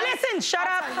 So listen, shut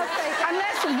up.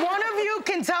 Unless one of you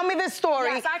can tell me this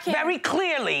story very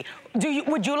clearly,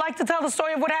 would you like to tell the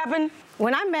story of what happened?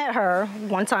 When I met her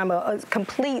one time, a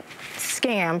complete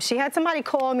scam. She had somebody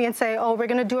call me and say, oh, we're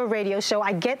gonna do a radio show.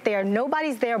 I get there,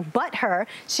 nobody's there but her.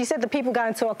 She said the people got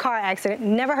into a car accident,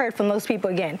 never heard from those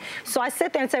people again. So I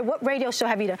sit there and say, what radio show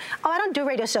have you done? Oh, I don't do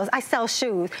radio shows, I sell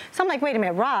shoes. So I'm like, wait a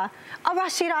minute,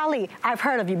 Rashida Ali, I've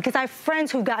heard of you because I have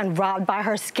friends who've gotten robbed by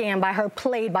her, scammed by her,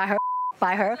 played by her.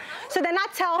 So then I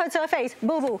tell her to her face,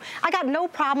 boo-boo, I got no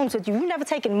problems with you. You never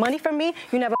taken money from me,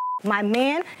 you never my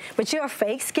man, but you're a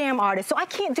fake scam artist, so I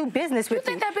can't do business with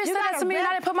you. You think that bitch said that to me and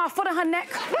I didn't put my foot on her neck?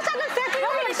 Bitch, I done said to you.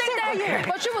 I really think that.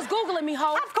 But you was Googling me,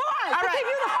 ho. Of course. All right.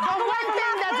 The one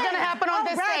thing that's going to happen on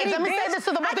this stage, let me say this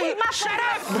to the both of you. Shut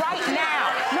up right now.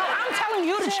 No, I'm telling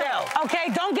you to chill, okay?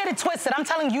 Don't get it twisted. I'm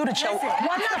telling you to chill.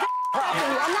 What's the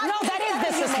problem? No, that is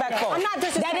disrespectful. I'm not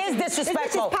disrespectful. That is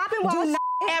disrespectful. Do not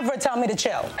ever tell me to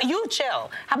chill. You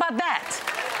chill. How about that?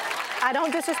 I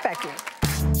don't disrespect you.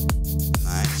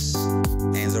 Nice.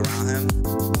 Hands around him.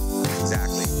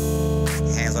 Exactly.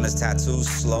 Hands on his tattoo.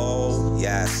 Slow.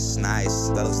 Yes. Nice.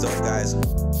 That looks dope, guys.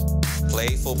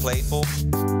 Playful, playful.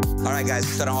 All right,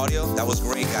 guys. Cut on audio. That was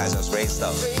great, guys. That was great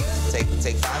stuff. Take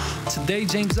 5. Today,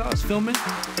 James I was filming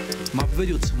my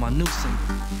video to my new single,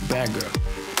 Bad Girl.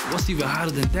 What's even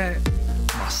hotter than that?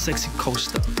 My sexy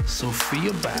co-star,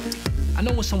 Sophia Bad. I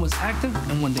know when someone's acting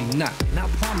and when they're not. And I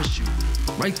promise you,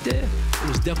 right there, there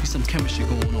was definitely some chemistry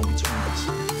going on between us.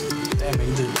 Damn, man,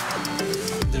 you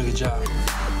did a good job.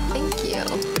 Thank you.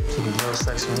 Looking real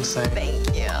sexy on the set. Thank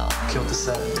you. Killed the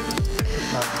set.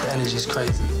 The energy's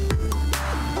crazy.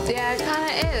 Yeah, it kind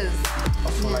of is. I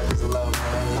feel like there's a love,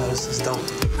 man. You know, this is dope.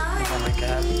 Hi. I'll make it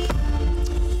happen.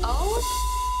 Oh.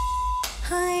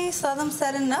 Hi, saw them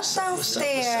setting up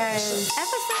downstairs.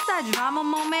 Ever since that drama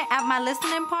moment at my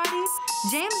listening party,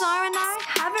 James R and I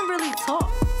haven't really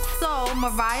talked. So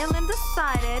Mariah Lynn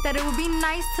decided that it would be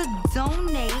nice to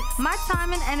donate my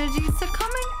time and energy to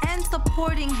coming and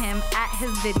supporting him at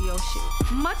his video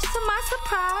shoot. Much to my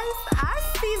surprise, I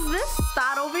see this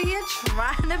thought over here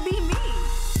trying to be me.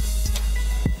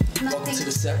 Welcome to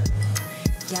the set.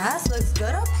 Yes, looks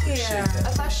good up here.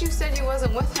 I thought you said you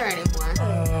wasn't with her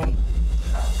anymore.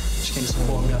 She came to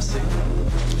support me, I see.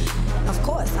 Of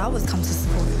course, I always come to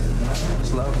support.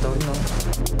 It's love, though, you know.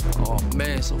 Oh,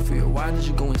 man, Sophia, why did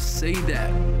you go and say that?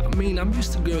 I mean, I'm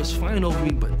used to girls fighting over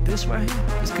me, but this right here,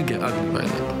 this could get ugly right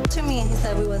now. What you mean? He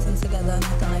said we wasn't together or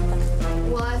nothing like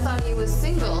that. Well, I thought he was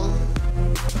single.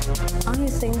 Are you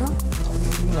single?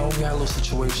 You know, we had a little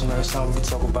situation last time. We could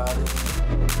talk about it.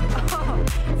 Oh,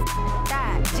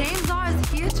 Dad, James R is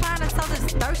here trying to tell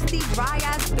this thirsty,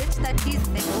 dry-ass bitch that he's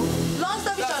single. Long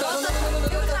story short,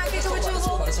 he was trying to get you with you, Lou?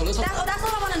 That's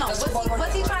what I want to know.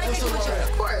 Was he trying to get you with you?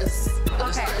 Of course.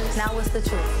 Okay, now what's the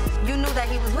truth? You knew that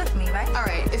he was with me, right? All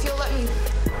right, if you'll let me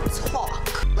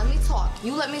talk. Let me talk.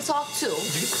 You let me talk, too.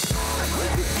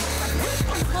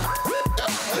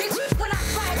 Bitch, when I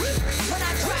drag you,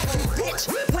 bitch.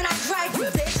 When I drag you,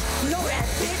 bitch. Know that,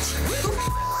 bitch.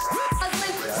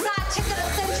 Husband, side chick of the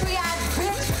century ass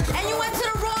bitch. And you went to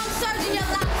the wrong surgeon, you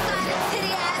lopsided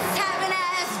titty ass, having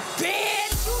ass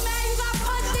bitch. You mad you got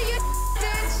punched in your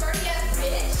bitch? Dirty ass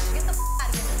bitch. Get the out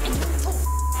of here. And you too.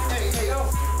 Hey, yo.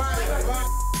 Bye.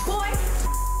 Boy.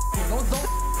 Don't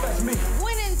that's me.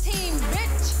 Winning team,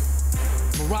 bitch.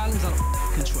 Morales out of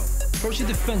control. First she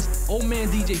defends old man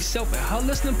DJ Self at her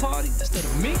listening party instead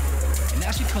of me. And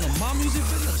now she come to my music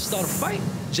video to start a fight.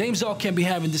 James R can't be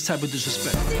having this type of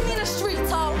disrespect. See me in the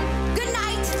streets, ho. Good night.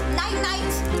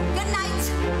 Night. Good night.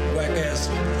 Whack ass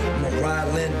Mariah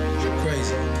Lynn,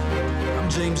 crazy. I'm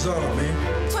James R, man.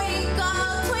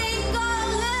 Twinkle, twinkle,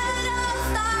 little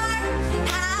star,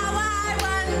 how I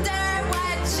wonder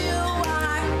what you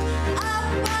are.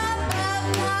 Up above the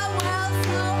world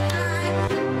so high,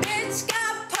 bitch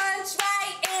got punched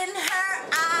right in her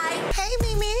eye. Hey,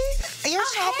 Mimi. Your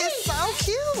shop is so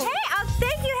cute. Hey,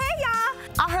 thank you. Hey, y'all.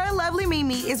 I heard lovely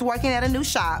Mimi is working at a new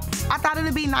shop. I thought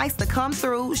it'd be nice to come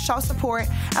through, show support,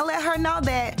 and let her know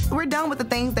that we're done with the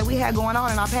things that we had going on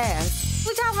in our past.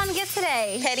 What y'all want to get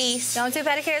today? Petties. Don't do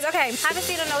pedicures? Okay, have a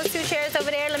seat on those 2 chairs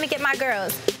over there. Let me get my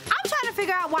girls. I'm trying to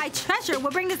figure out why Treasure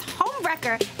would bring this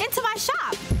homewrecker into my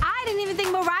shop. I didn't even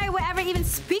think Mariah would ever even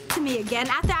speak to me again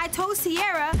after I told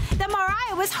Sierra that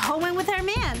Mariah was hoeing with her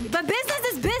man. But business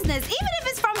is business, even if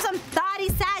it's from some thotty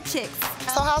side chicks.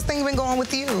 So how's things been going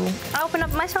with you? I opened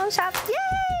up my own shop. Yay!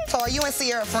 So are you and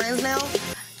Sierra friends now?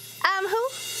 Who?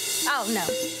 Oh, no.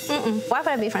 Why would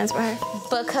I be friends with her?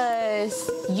 Because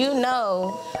you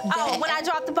know. Oh, when I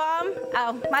dropped the bomb?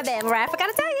 Oh, my bad, Mariah. I forgot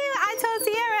to tell you. I told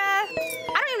Sierra.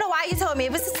 I don't even know why you told me.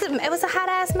 It was a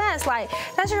hot-ass mess. Like,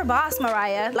 that's your boss,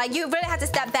 Mariah. Like, you really have to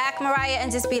step back, Mariah,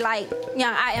 and just be like,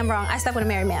 yeah, I am wrong. I slept with a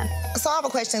married man. So I have a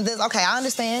question. Okay, I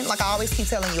understand. Like I always keep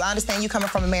telling you, I understand you coming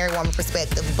from a married woman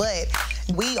perspective, but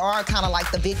we are kind of like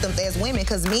the victims as women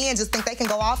because men just think they can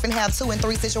go off and have 2 and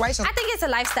 3 situations. I think it's a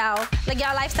lifestyle. Like,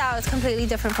 y'all lifestyle is completely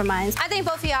different from mine. I think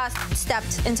both of y'all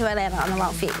stepped into Atlanta on the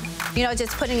wrong feet. You know,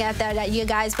 just putting it out there that you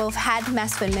guys both had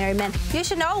messed with married men. You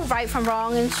should know right from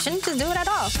wrong and shouldn't just do it at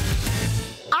all.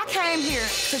 I came here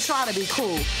to try to be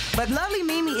cool, but lovely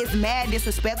Mimi is mad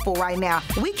disrespectful right now.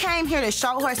 We came here to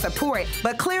show her support,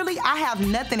 but clearly I have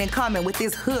nothing in common with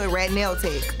this hood rat nail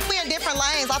tech. We're in different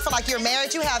lanes. I feel like you're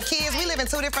married, you have kids, we live in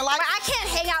 2 different lives. I can't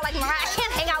hang out like Mariah. I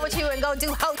can't hang out with you and go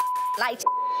do hoe like.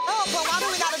 Oh, but why do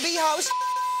we gotta be hoe?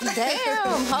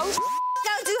 Damn, hoe.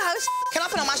 Go do hoe. Can I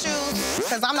put on my shoes?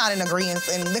 Because I'm not in agreement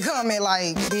in the comment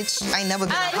like, bitch, I ain't never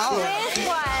been a hoe.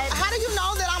 How do you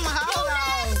know that I'm a hoe?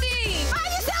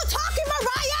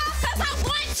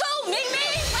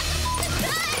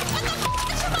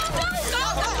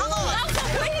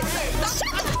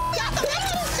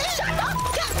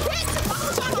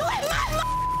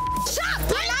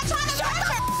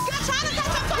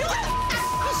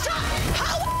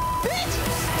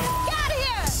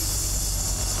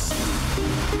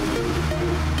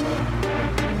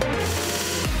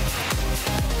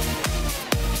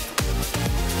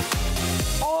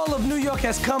 New York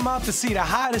has come out to see the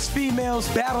hottest females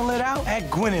battle it out at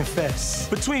Gwinnett Fest.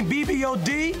 Between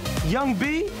BBOD, Young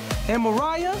B, and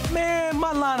Mariah, man,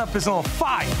 my lineup is on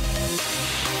fire.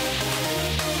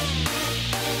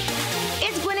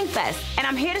 It's Gwinnett Fest, and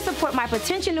I'm here to support my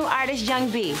potential new artist, Young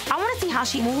B. I want to see how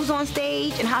she moves on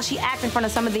stage and how she acts in front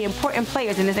of some of the important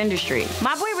players in this industry.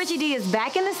 My boy Richie D is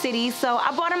back in the city, so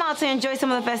I brought him out to enjoy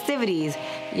some of the festivities.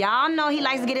 Y'all know he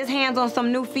likes to get his hands on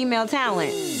some new female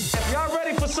talent. If y'all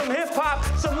ready for some hip-hop,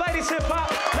 some ladies hip-hop,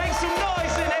 make some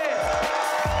noise in here.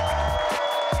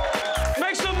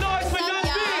 Make some noise for Young B.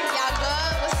 Y'all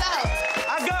good? What's up?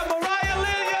 I got Mariah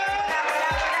Lynn.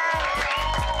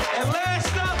 And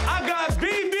last up, I got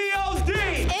BBOD.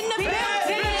 In the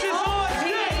building. Bitches on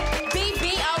deck.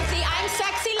 BBOD. I'm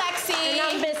Sexy Lexi. And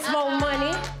I'm Miss Mo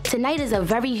Money. Tonight Tonight is a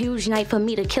very huge night for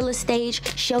me to kill a stage,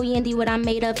 show Yandy what I'm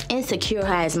made of, and secure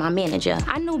her as my manager.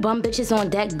 I knew bum bitches on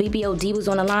deck, BBOD was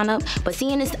on the lineup, but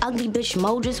seeing this ugly bitch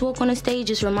Mo just walk on the stage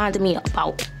just reminded me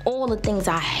about all the things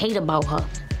I hate about her.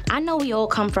 I know we all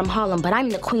come from Harlem, but I'm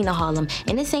the queen of Harlem,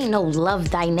 and this ain't no love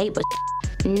thy neighbor.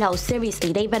 No,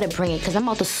 seriously, they better bring it, because I'm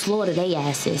about to slaughter they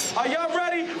asses. Are y'all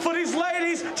ready for these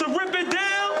ladies to rip it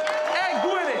down? Hey,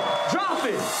 Gwyneth, drop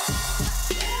it.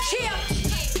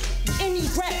 Any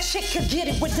rap chick could get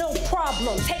it with no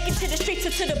problem. Take it to the streets or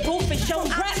to the booth and show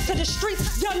rap to the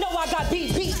streets. Y'all know I got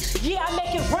BB. Yeah, I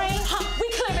make it rain. Huh, we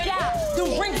clear it out. The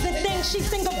rings and things she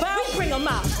sing about, we bring them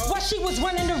out. While she was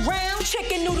running around,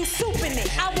 chicken noodle soup in it.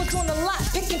 I was on the lot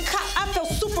picking cop. I felt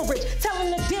super rich, telling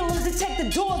the dealers to take the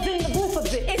doors in the roof of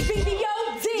it. It's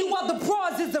BBOD. You other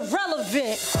bras is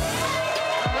irrelevant.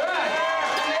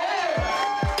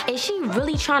 Is she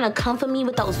really trying to come for me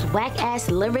with those whack-ass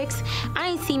lyrics? I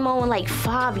ain't seen Mo in like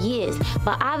 5 years,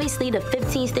 but obviously the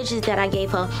 15 stitches that I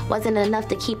gave her wasn't enough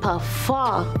to keep her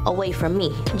far away from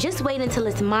me. Just wait until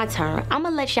it's my turn. I'ma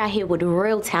let y'all hear what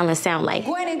real talent sound like.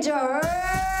 Gwen and Joe.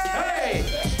 Hey!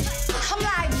 I'm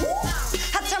like, woo!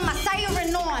 I turn my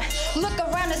siren on. Look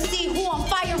around to see who I'm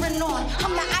firing on.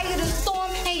 I'm the eye of the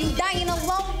storm, and you dying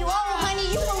alone. You honey,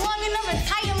 you belong in a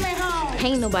retirement home.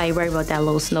 Ain't nobody worried about that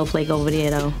little snowflake over there,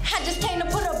 though. I just came to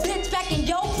put a bitch back in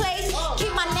your place.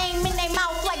 Keep my name in their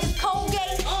mouth like it's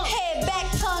Colgate. Head back,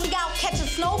 tongue out, catch a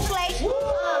snowflake.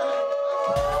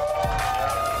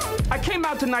 I came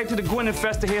out tonight to the Gwyneth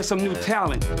Fest to hear some new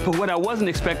talent, but what I wasn't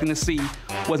expecting to see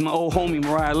was my old homie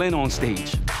Mariah Lynn on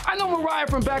stage. I know Mariah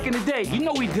from back in the day. You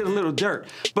know we did a little dirt,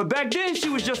 but back then she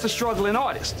was just a struggling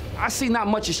artist. I see not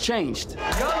much has changed. Queen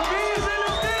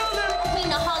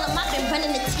of Harlem, I've been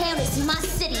running the town, it's my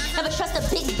city. Never trust a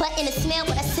big butt in a smell,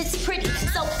 but that sits pretty.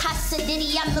 So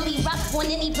hostility, I'm Millie Rock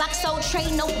on any block, soul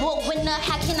train, no war winner.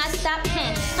 How can I stop?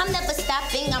 I'm never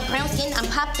stopping, I'm brown skin, I'm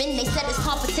popping. They said it's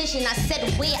competition, I said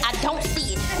where, I don't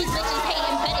see it. These bitches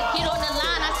hating, better get on the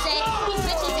line, I said. These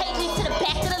bitches hate me to the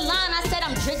back of the line, I said.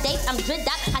 I'm Dridate, I'm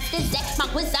Dridak, I still Zach, my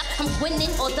Wizak, I'm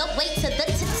winning all the way to the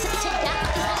down.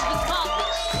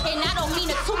 And I don't mean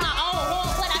to toot my own horn,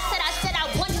 but I said I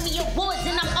won me awards,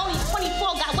 and I'm only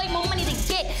 24, got way more money to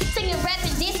get. Singing,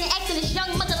 rapping, dancing, acting this young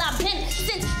muggle I've been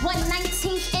since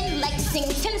 119th in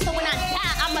Lexington. So when I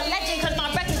die, I'm a legend, cause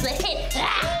my record's a hit.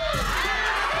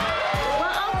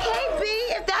 Well, okay, B,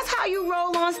 if that's how you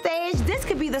roll on stage, this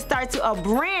could be the start to a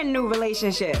brand new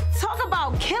relationship. Talk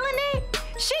about killing it.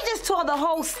 She just tore the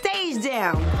whole stage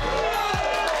down. Don't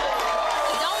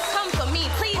come for me,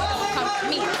 please don't come for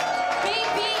me.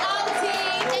 BBOD,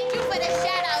 thank you for the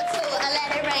shout out to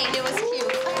Let It Rain, it was cute.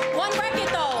 One record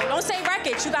though, don't say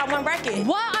record, you got one record.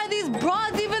 What are these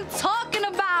broads even talking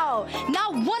about?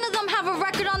 Not one of them have a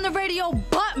record on the radio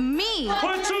but me.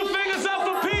 Put 2 fingers up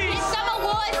for peace. It's some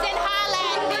awards and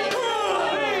holla at me.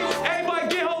 Everybody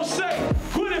get home safe.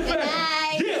 Gwyneth Fest.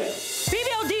 Yeah.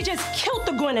 BBOD just killed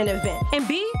the Gwyneth event. And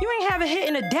B, you ain't have a hit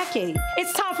in a decade.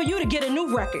 It's time for you to get a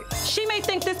new record. She may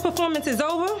think this performance is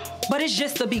over, but it's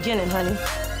just the beginning, honey.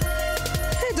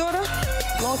 Hey, daughter.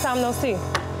 Long time no see.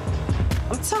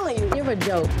 I'm telling you. You're a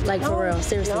joke, like for real,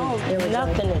 seriously. No, you're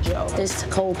nothing a joke. This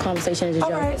whole conversation is a joke.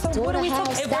 All right, so what are we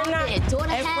talking about?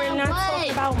 Daughter, how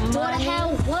what? Daughter,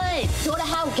 how what? Daughter,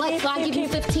 how what? So I give you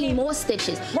 15 more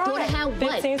stitches. Right. Daughter, how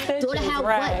what? 15 stitches. Daughter, how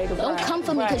Right, what? Don't right, come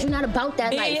for me because you're not about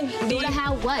that life. Daughter,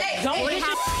 how what? Daughter,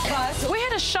 how We're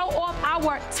here to show off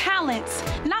our talents,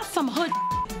 not some hood.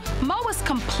 Mo is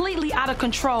completely out of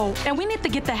control, and we need to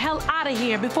get the hell out of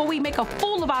here before we make a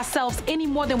fool of ourselves any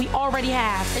more than we already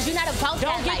have. Cause you're not about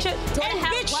that life. And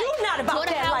bitch, you not about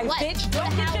that life, bitch.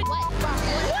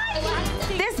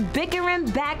 This bickering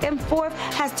back and forth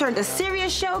has turned a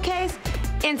serious showcase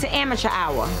into amateur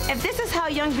hour. If this is how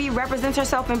Young B represents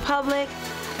herself in public,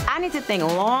 I need to think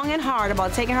long and hard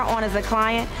about taking her on as a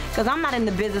client, because I'm not in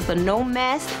the business of no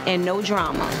mess and no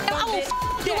drama. I will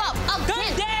you up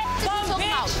again. And I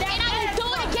will do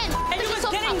it again. And you was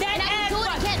getting that ass.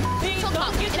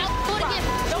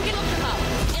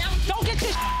 Don't get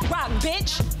this rock,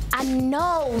 bitch. I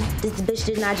know this bitch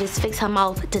did not just fix her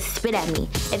mouth to spit at me.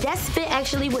 If that spit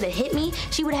actually would have hit me,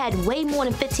 she would have had way more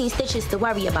than 15 stitches to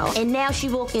worry about. And now she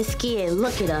walking scared.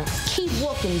 Look at her. Keep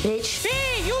walking, bitch. B,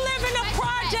 you live in the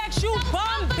projects, you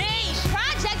bum bitch.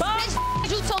 Projects, bitch.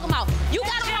 What you talking about? You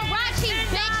got on a Rachi,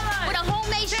 bitch, with a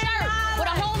homemade shirt, with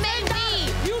a homemade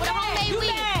weed, with a homemade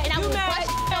weed, and I will bust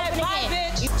you open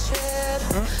again.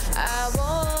 I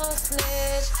won't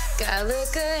snitch. Got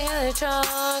liquor in the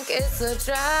trunk. It's a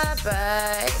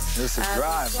drive-by. It's a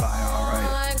drive-by, all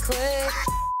right.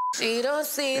 She don't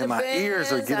see And the my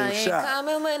ears are Benz. getting I ain't shot.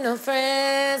 coming with no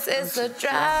friends. It's a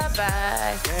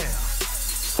drive-by.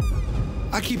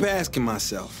 I keep asking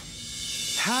myself,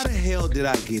 how the hell did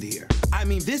I get here? I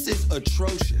mean, this is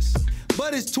atrocious,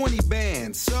 but it's 20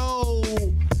 bands, so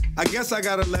I guess I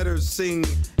gotta let her sing.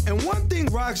 And one thing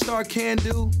Rockstar can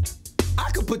do, I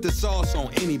could put the sauce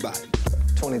on anybody.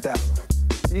 20,000.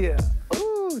 Yeah.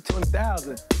 Ooh,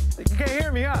 20,000. You can't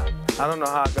hear me, huh? I don't know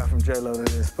how I got from J-Lo to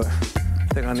this, but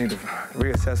I think I need to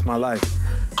reassess my life.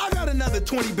 I got another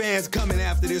 20 bands coming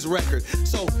after this record,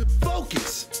 so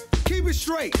focus. Keep it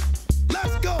straight.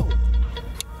 Let's go.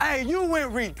 Hey, you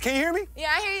went can you hear me?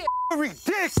 Yeah, I hear you.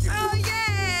 Ridiculous. Oh,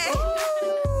 yeah.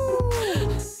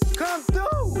 Ooh. Come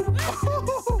through.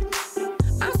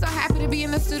 I'm so happy to be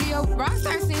in the studio.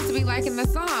 Rockstar seems to be liking the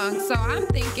song, so I'm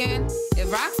thinking if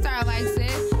Rockstar likes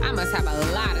it, I must have a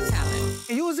lot of talent.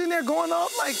 You was in there going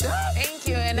off like that? Thank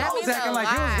you, and that I was means acting a like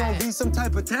lot. it was gonna be some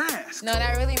type of task. No,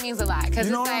 that really means a lot. Because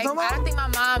You know it's what I'm like, talking about? I don't think my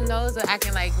mom knows that I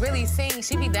can like really sing.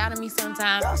 She be down to me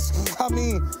sometimes. I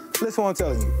mean, listen what I'm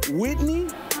telling you. Whitney,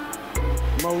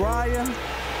 Mariah,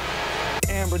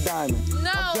 Amber Diamond.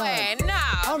 No way, no.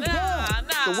 I'm done.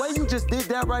 The way you just did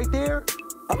that right there,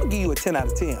 I'm gonna give you a 10 out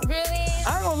of 10. Really?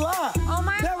 I ain't gonna lie. Oh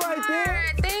my That right there.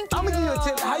 Thank you. I'm gonna give you a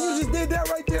 10. How you just did that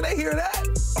right there, they hear that?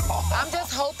 I'm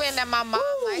just hoping that my mom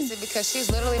likes it because she's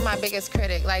literally my biggest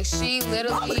critic. Like, she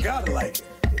literally... I gotta like it.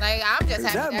 Like, I'm just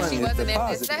That happy that she money is wasn't in this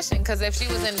deposited. session, because if she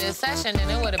was in this session, then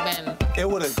it would have been... It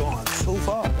would have gone too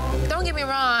far. Don't get me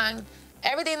wrong.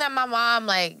 Everything that my mom,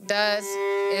 like, does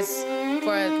is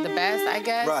for the best, I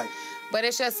guess. Right. But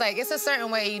it's just, like, it's a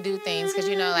certain way you do things, because,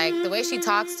 you know, like, the way she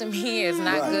talks to me is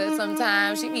not Right. good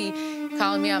sometimes. She be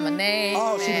calling me out my name.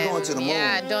 Oh, she be and, going to the moon.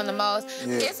 Yeah, doing the most.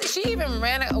 Yeah. She even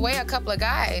ran away a couple of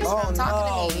guys from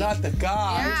talking to me. Not the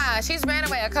guys. Yeah, she's ran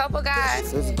away a couple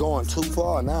guys. It's going too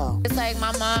far now. It's like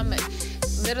my mom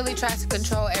literally tries to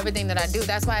control everything that I do.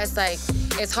 That's why it's like,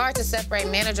 it's hard to separate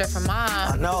manager from mom.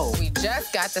 I know. We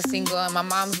just got the single, and my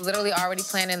mom's literally already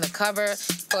planning the cover,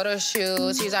 photo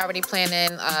shoot. She's already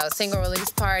planning a single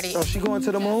release party. So she going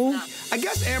to the moon? I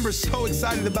guess Amber's so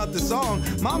excited about the song,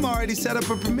 Mama already set up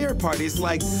a premiere party. It's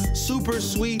like super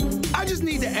sweet. I just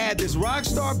need to add this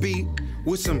Rockstar beat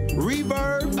with some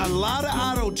reverb, a lot of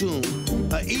auto-tune,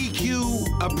 a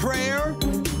EQ, a prayer.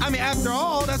 I mean, after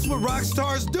all, that's what rock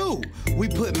stars do. We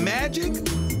put magic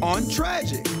on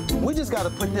tragic. We just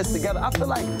gotta put this together. I feel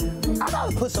like I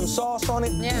gotta put some sauce on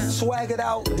it, swag it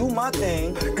out, do my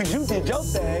thing, cause you did your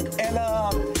thing, and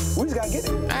we just gotta get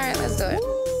it. All right, let's do it.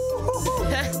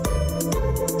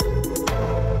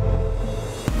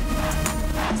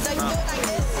 So you do it like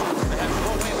this?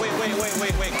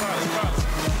 Wait, Carlos.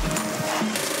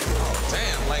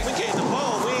 Damn, like, we came to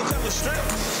bowl, we ain't come to strip.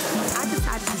 I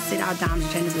decided to sit out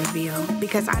Dom's gender reveal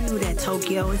because I knew that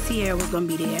Tokyo and Sierra was gonna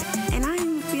be there. And I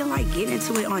didn't feel like getting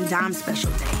into it on Dom's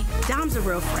special day. Dom's a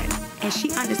real friend, and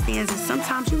she understands that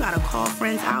sometimes you gotta call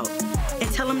friends out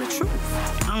and tell them the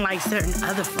truth, unlike certain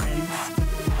other friends.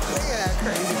 Look at that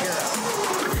crazy girl.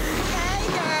 Hey,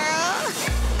 girl.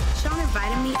 Sean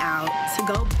invited me out to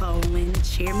go bowling,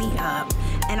 cheer me up,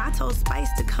 and I told Spice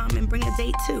to come and bring a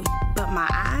date too. But my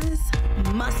eyes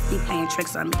must be playing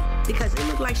tricks on me because it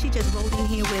looked like she just rolled in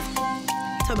here with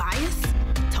Tobias,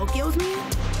 Tokyo's man.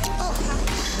 Oh,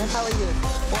 how are you?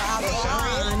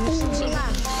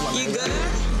 Well, you good?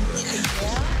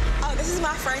 Yeah. Oh, this is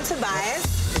my friend Tobias.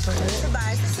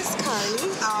 Tobias, this is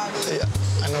Carly. Yeah,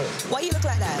 I know. Why you look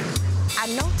like that? I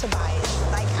know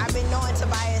Tobias. Like, I've been knowing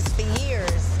Tobias for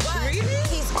years. What? Really?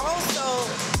 He's also...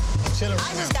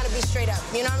 I just gotta be straight up,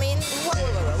 you know what I mean? Wait.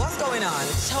 What's going on?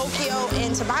 Tokyo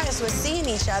and Tobias were seeing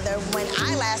each other when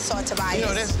I last saw Tobias. You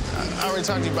know this, I already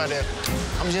talked to you about that.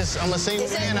 I'm a single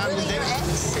man. Really your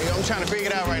ex? Yeah, I'm trying to figure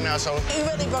it out right now, so. You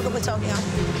really broke up with Tokyo?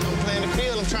 I'm playing the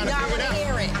field, I'm trying to figure it out. I wanna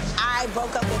hear it. I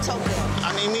broke up with Tokyo.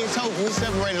 I mean, me and Tokyo, we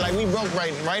separated, like we broke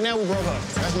right now we broke up.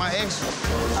 That's my ex.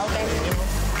 Okay. You know?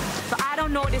 So I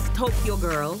don't know this Tokyo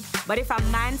girl, but if a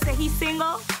man say he's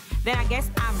single, then I guess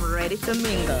I'm ready to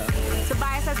mingle.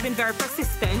 Tobias has been very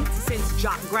persistent since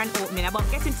Jack grand opening about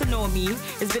getting to know me.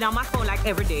 It's been on my phone like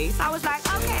every day. So I was like,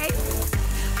 okay,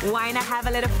 why not have a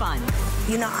little fun?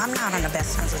 You know, I'm not on the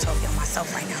best terms with Tokyo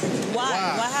myself right now.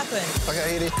 Why? What happened?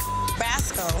 Okay, it is.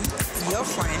 Basco, your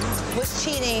friend, was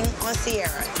cheating on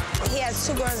Sierra. He has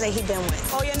 2 girls that he been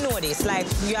with. Oh, you know this? Like,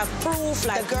 you have proof,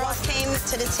 like... The girls came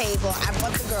to the table. I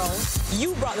brought the girls.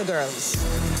 You brought the girls.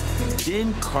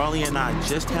 Didn't Carly and I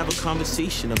just have a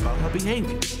conversation about her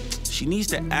behavior? She needs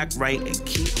to act right and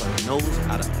keep her nose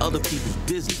out of other people's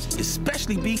business,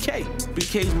 especially BK.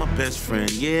 BK's my best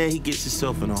friend. Yeah, he gets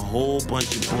himself in a whole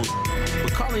bunch of bullshit,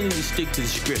 but Carly needs to stick to the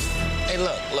script. Hey,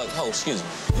 look, ho, excuse me.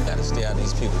 You gotta stay out of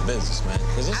these people's business, man.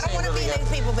 Cause this I don't want to be in these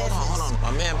people's business. Hold on.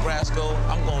 My man Brasco,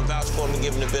 I'm going to vouch for him and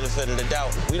give him the benefit of the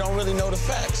doubt. We don't really know the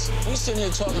facts. We sitting here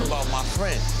talking about my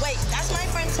friend. Wait, that's my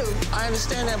friend too. I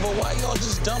understand that, but why y'all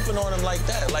just dumping on him like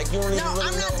that? Like you don't even really know. No,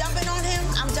 I'm not dumping on him.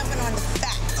 I'm dumping on the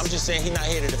facts. I'm just saying he's not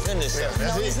here to defend himself.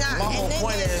 No, he's not. My And whole then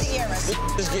point there's is, Sierra.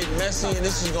 this is getting messy and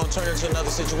this is gonna turn into another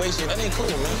situation. That ain't cool,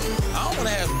 man. I don't wanna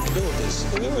have to do with this.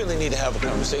 We really need to have a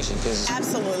conversation, because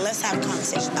Absolutely, let's have a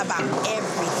conversation about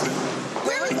everything.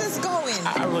 Where is this going?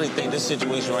 I really think this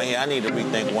situation right here, I need to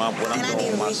rethink what I'm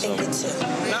doing with myself. And I need to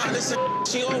rethink it too. Nah, this is,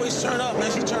 she always turn up,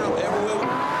 man. She turn up everywhere.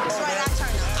 That's right, I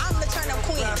turn up. I'm the turn up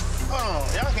queen. Hold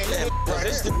on, y'all can't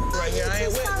This right here, I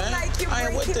ain't with, man. I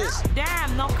ain't with this.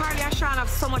 Damn, now Carly and Sean have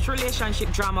so much relationship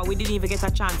drama, we didn't even get a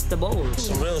chance to bowl.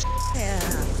 Some real Yeah.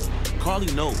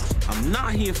 Carly knows I'm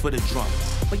not here for the drama,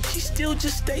 but she still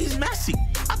just stays messy.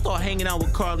 I thought hanging out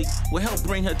with Carly would help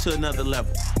bring her to another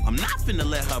level. I'm not finna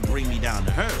let her bring me down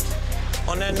to hers.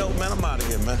 On that note, man, I'm out of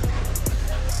here, man.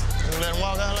 You let him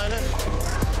walk out like that?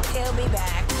 He'll be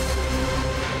back.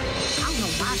 I don't know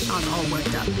why Sean all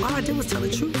worked up. All I did was tell the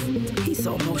truth. He's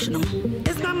so emotional.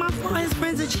 It's not my fault his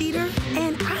friend's a cheater.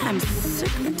 And I am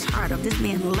sick and tired of this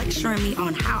man lecturing me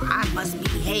on how I must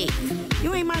behave.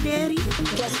 You ain't my daddy.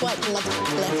 Guess what?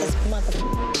 Motherfucker left his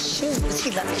motherfucking shoes.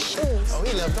 He left his shoes. Oh,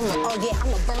 he left them. Oh, yeah, I'm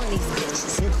gonna burn these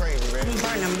bitches. You crazy, man. I'm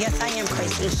burn them. Yes, I am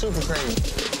crazy. You super crazy.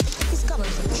 He's coming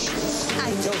for the shoes.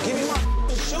 Yo, give me my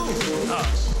shoes.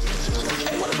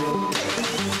 Hey, what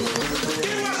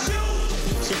give me my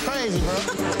shoes. She crazy, bro.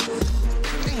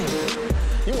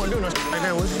 Damn. You wouldn't do no like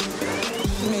that, would you?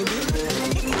 Maybe.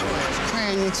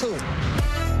 Crazy, too.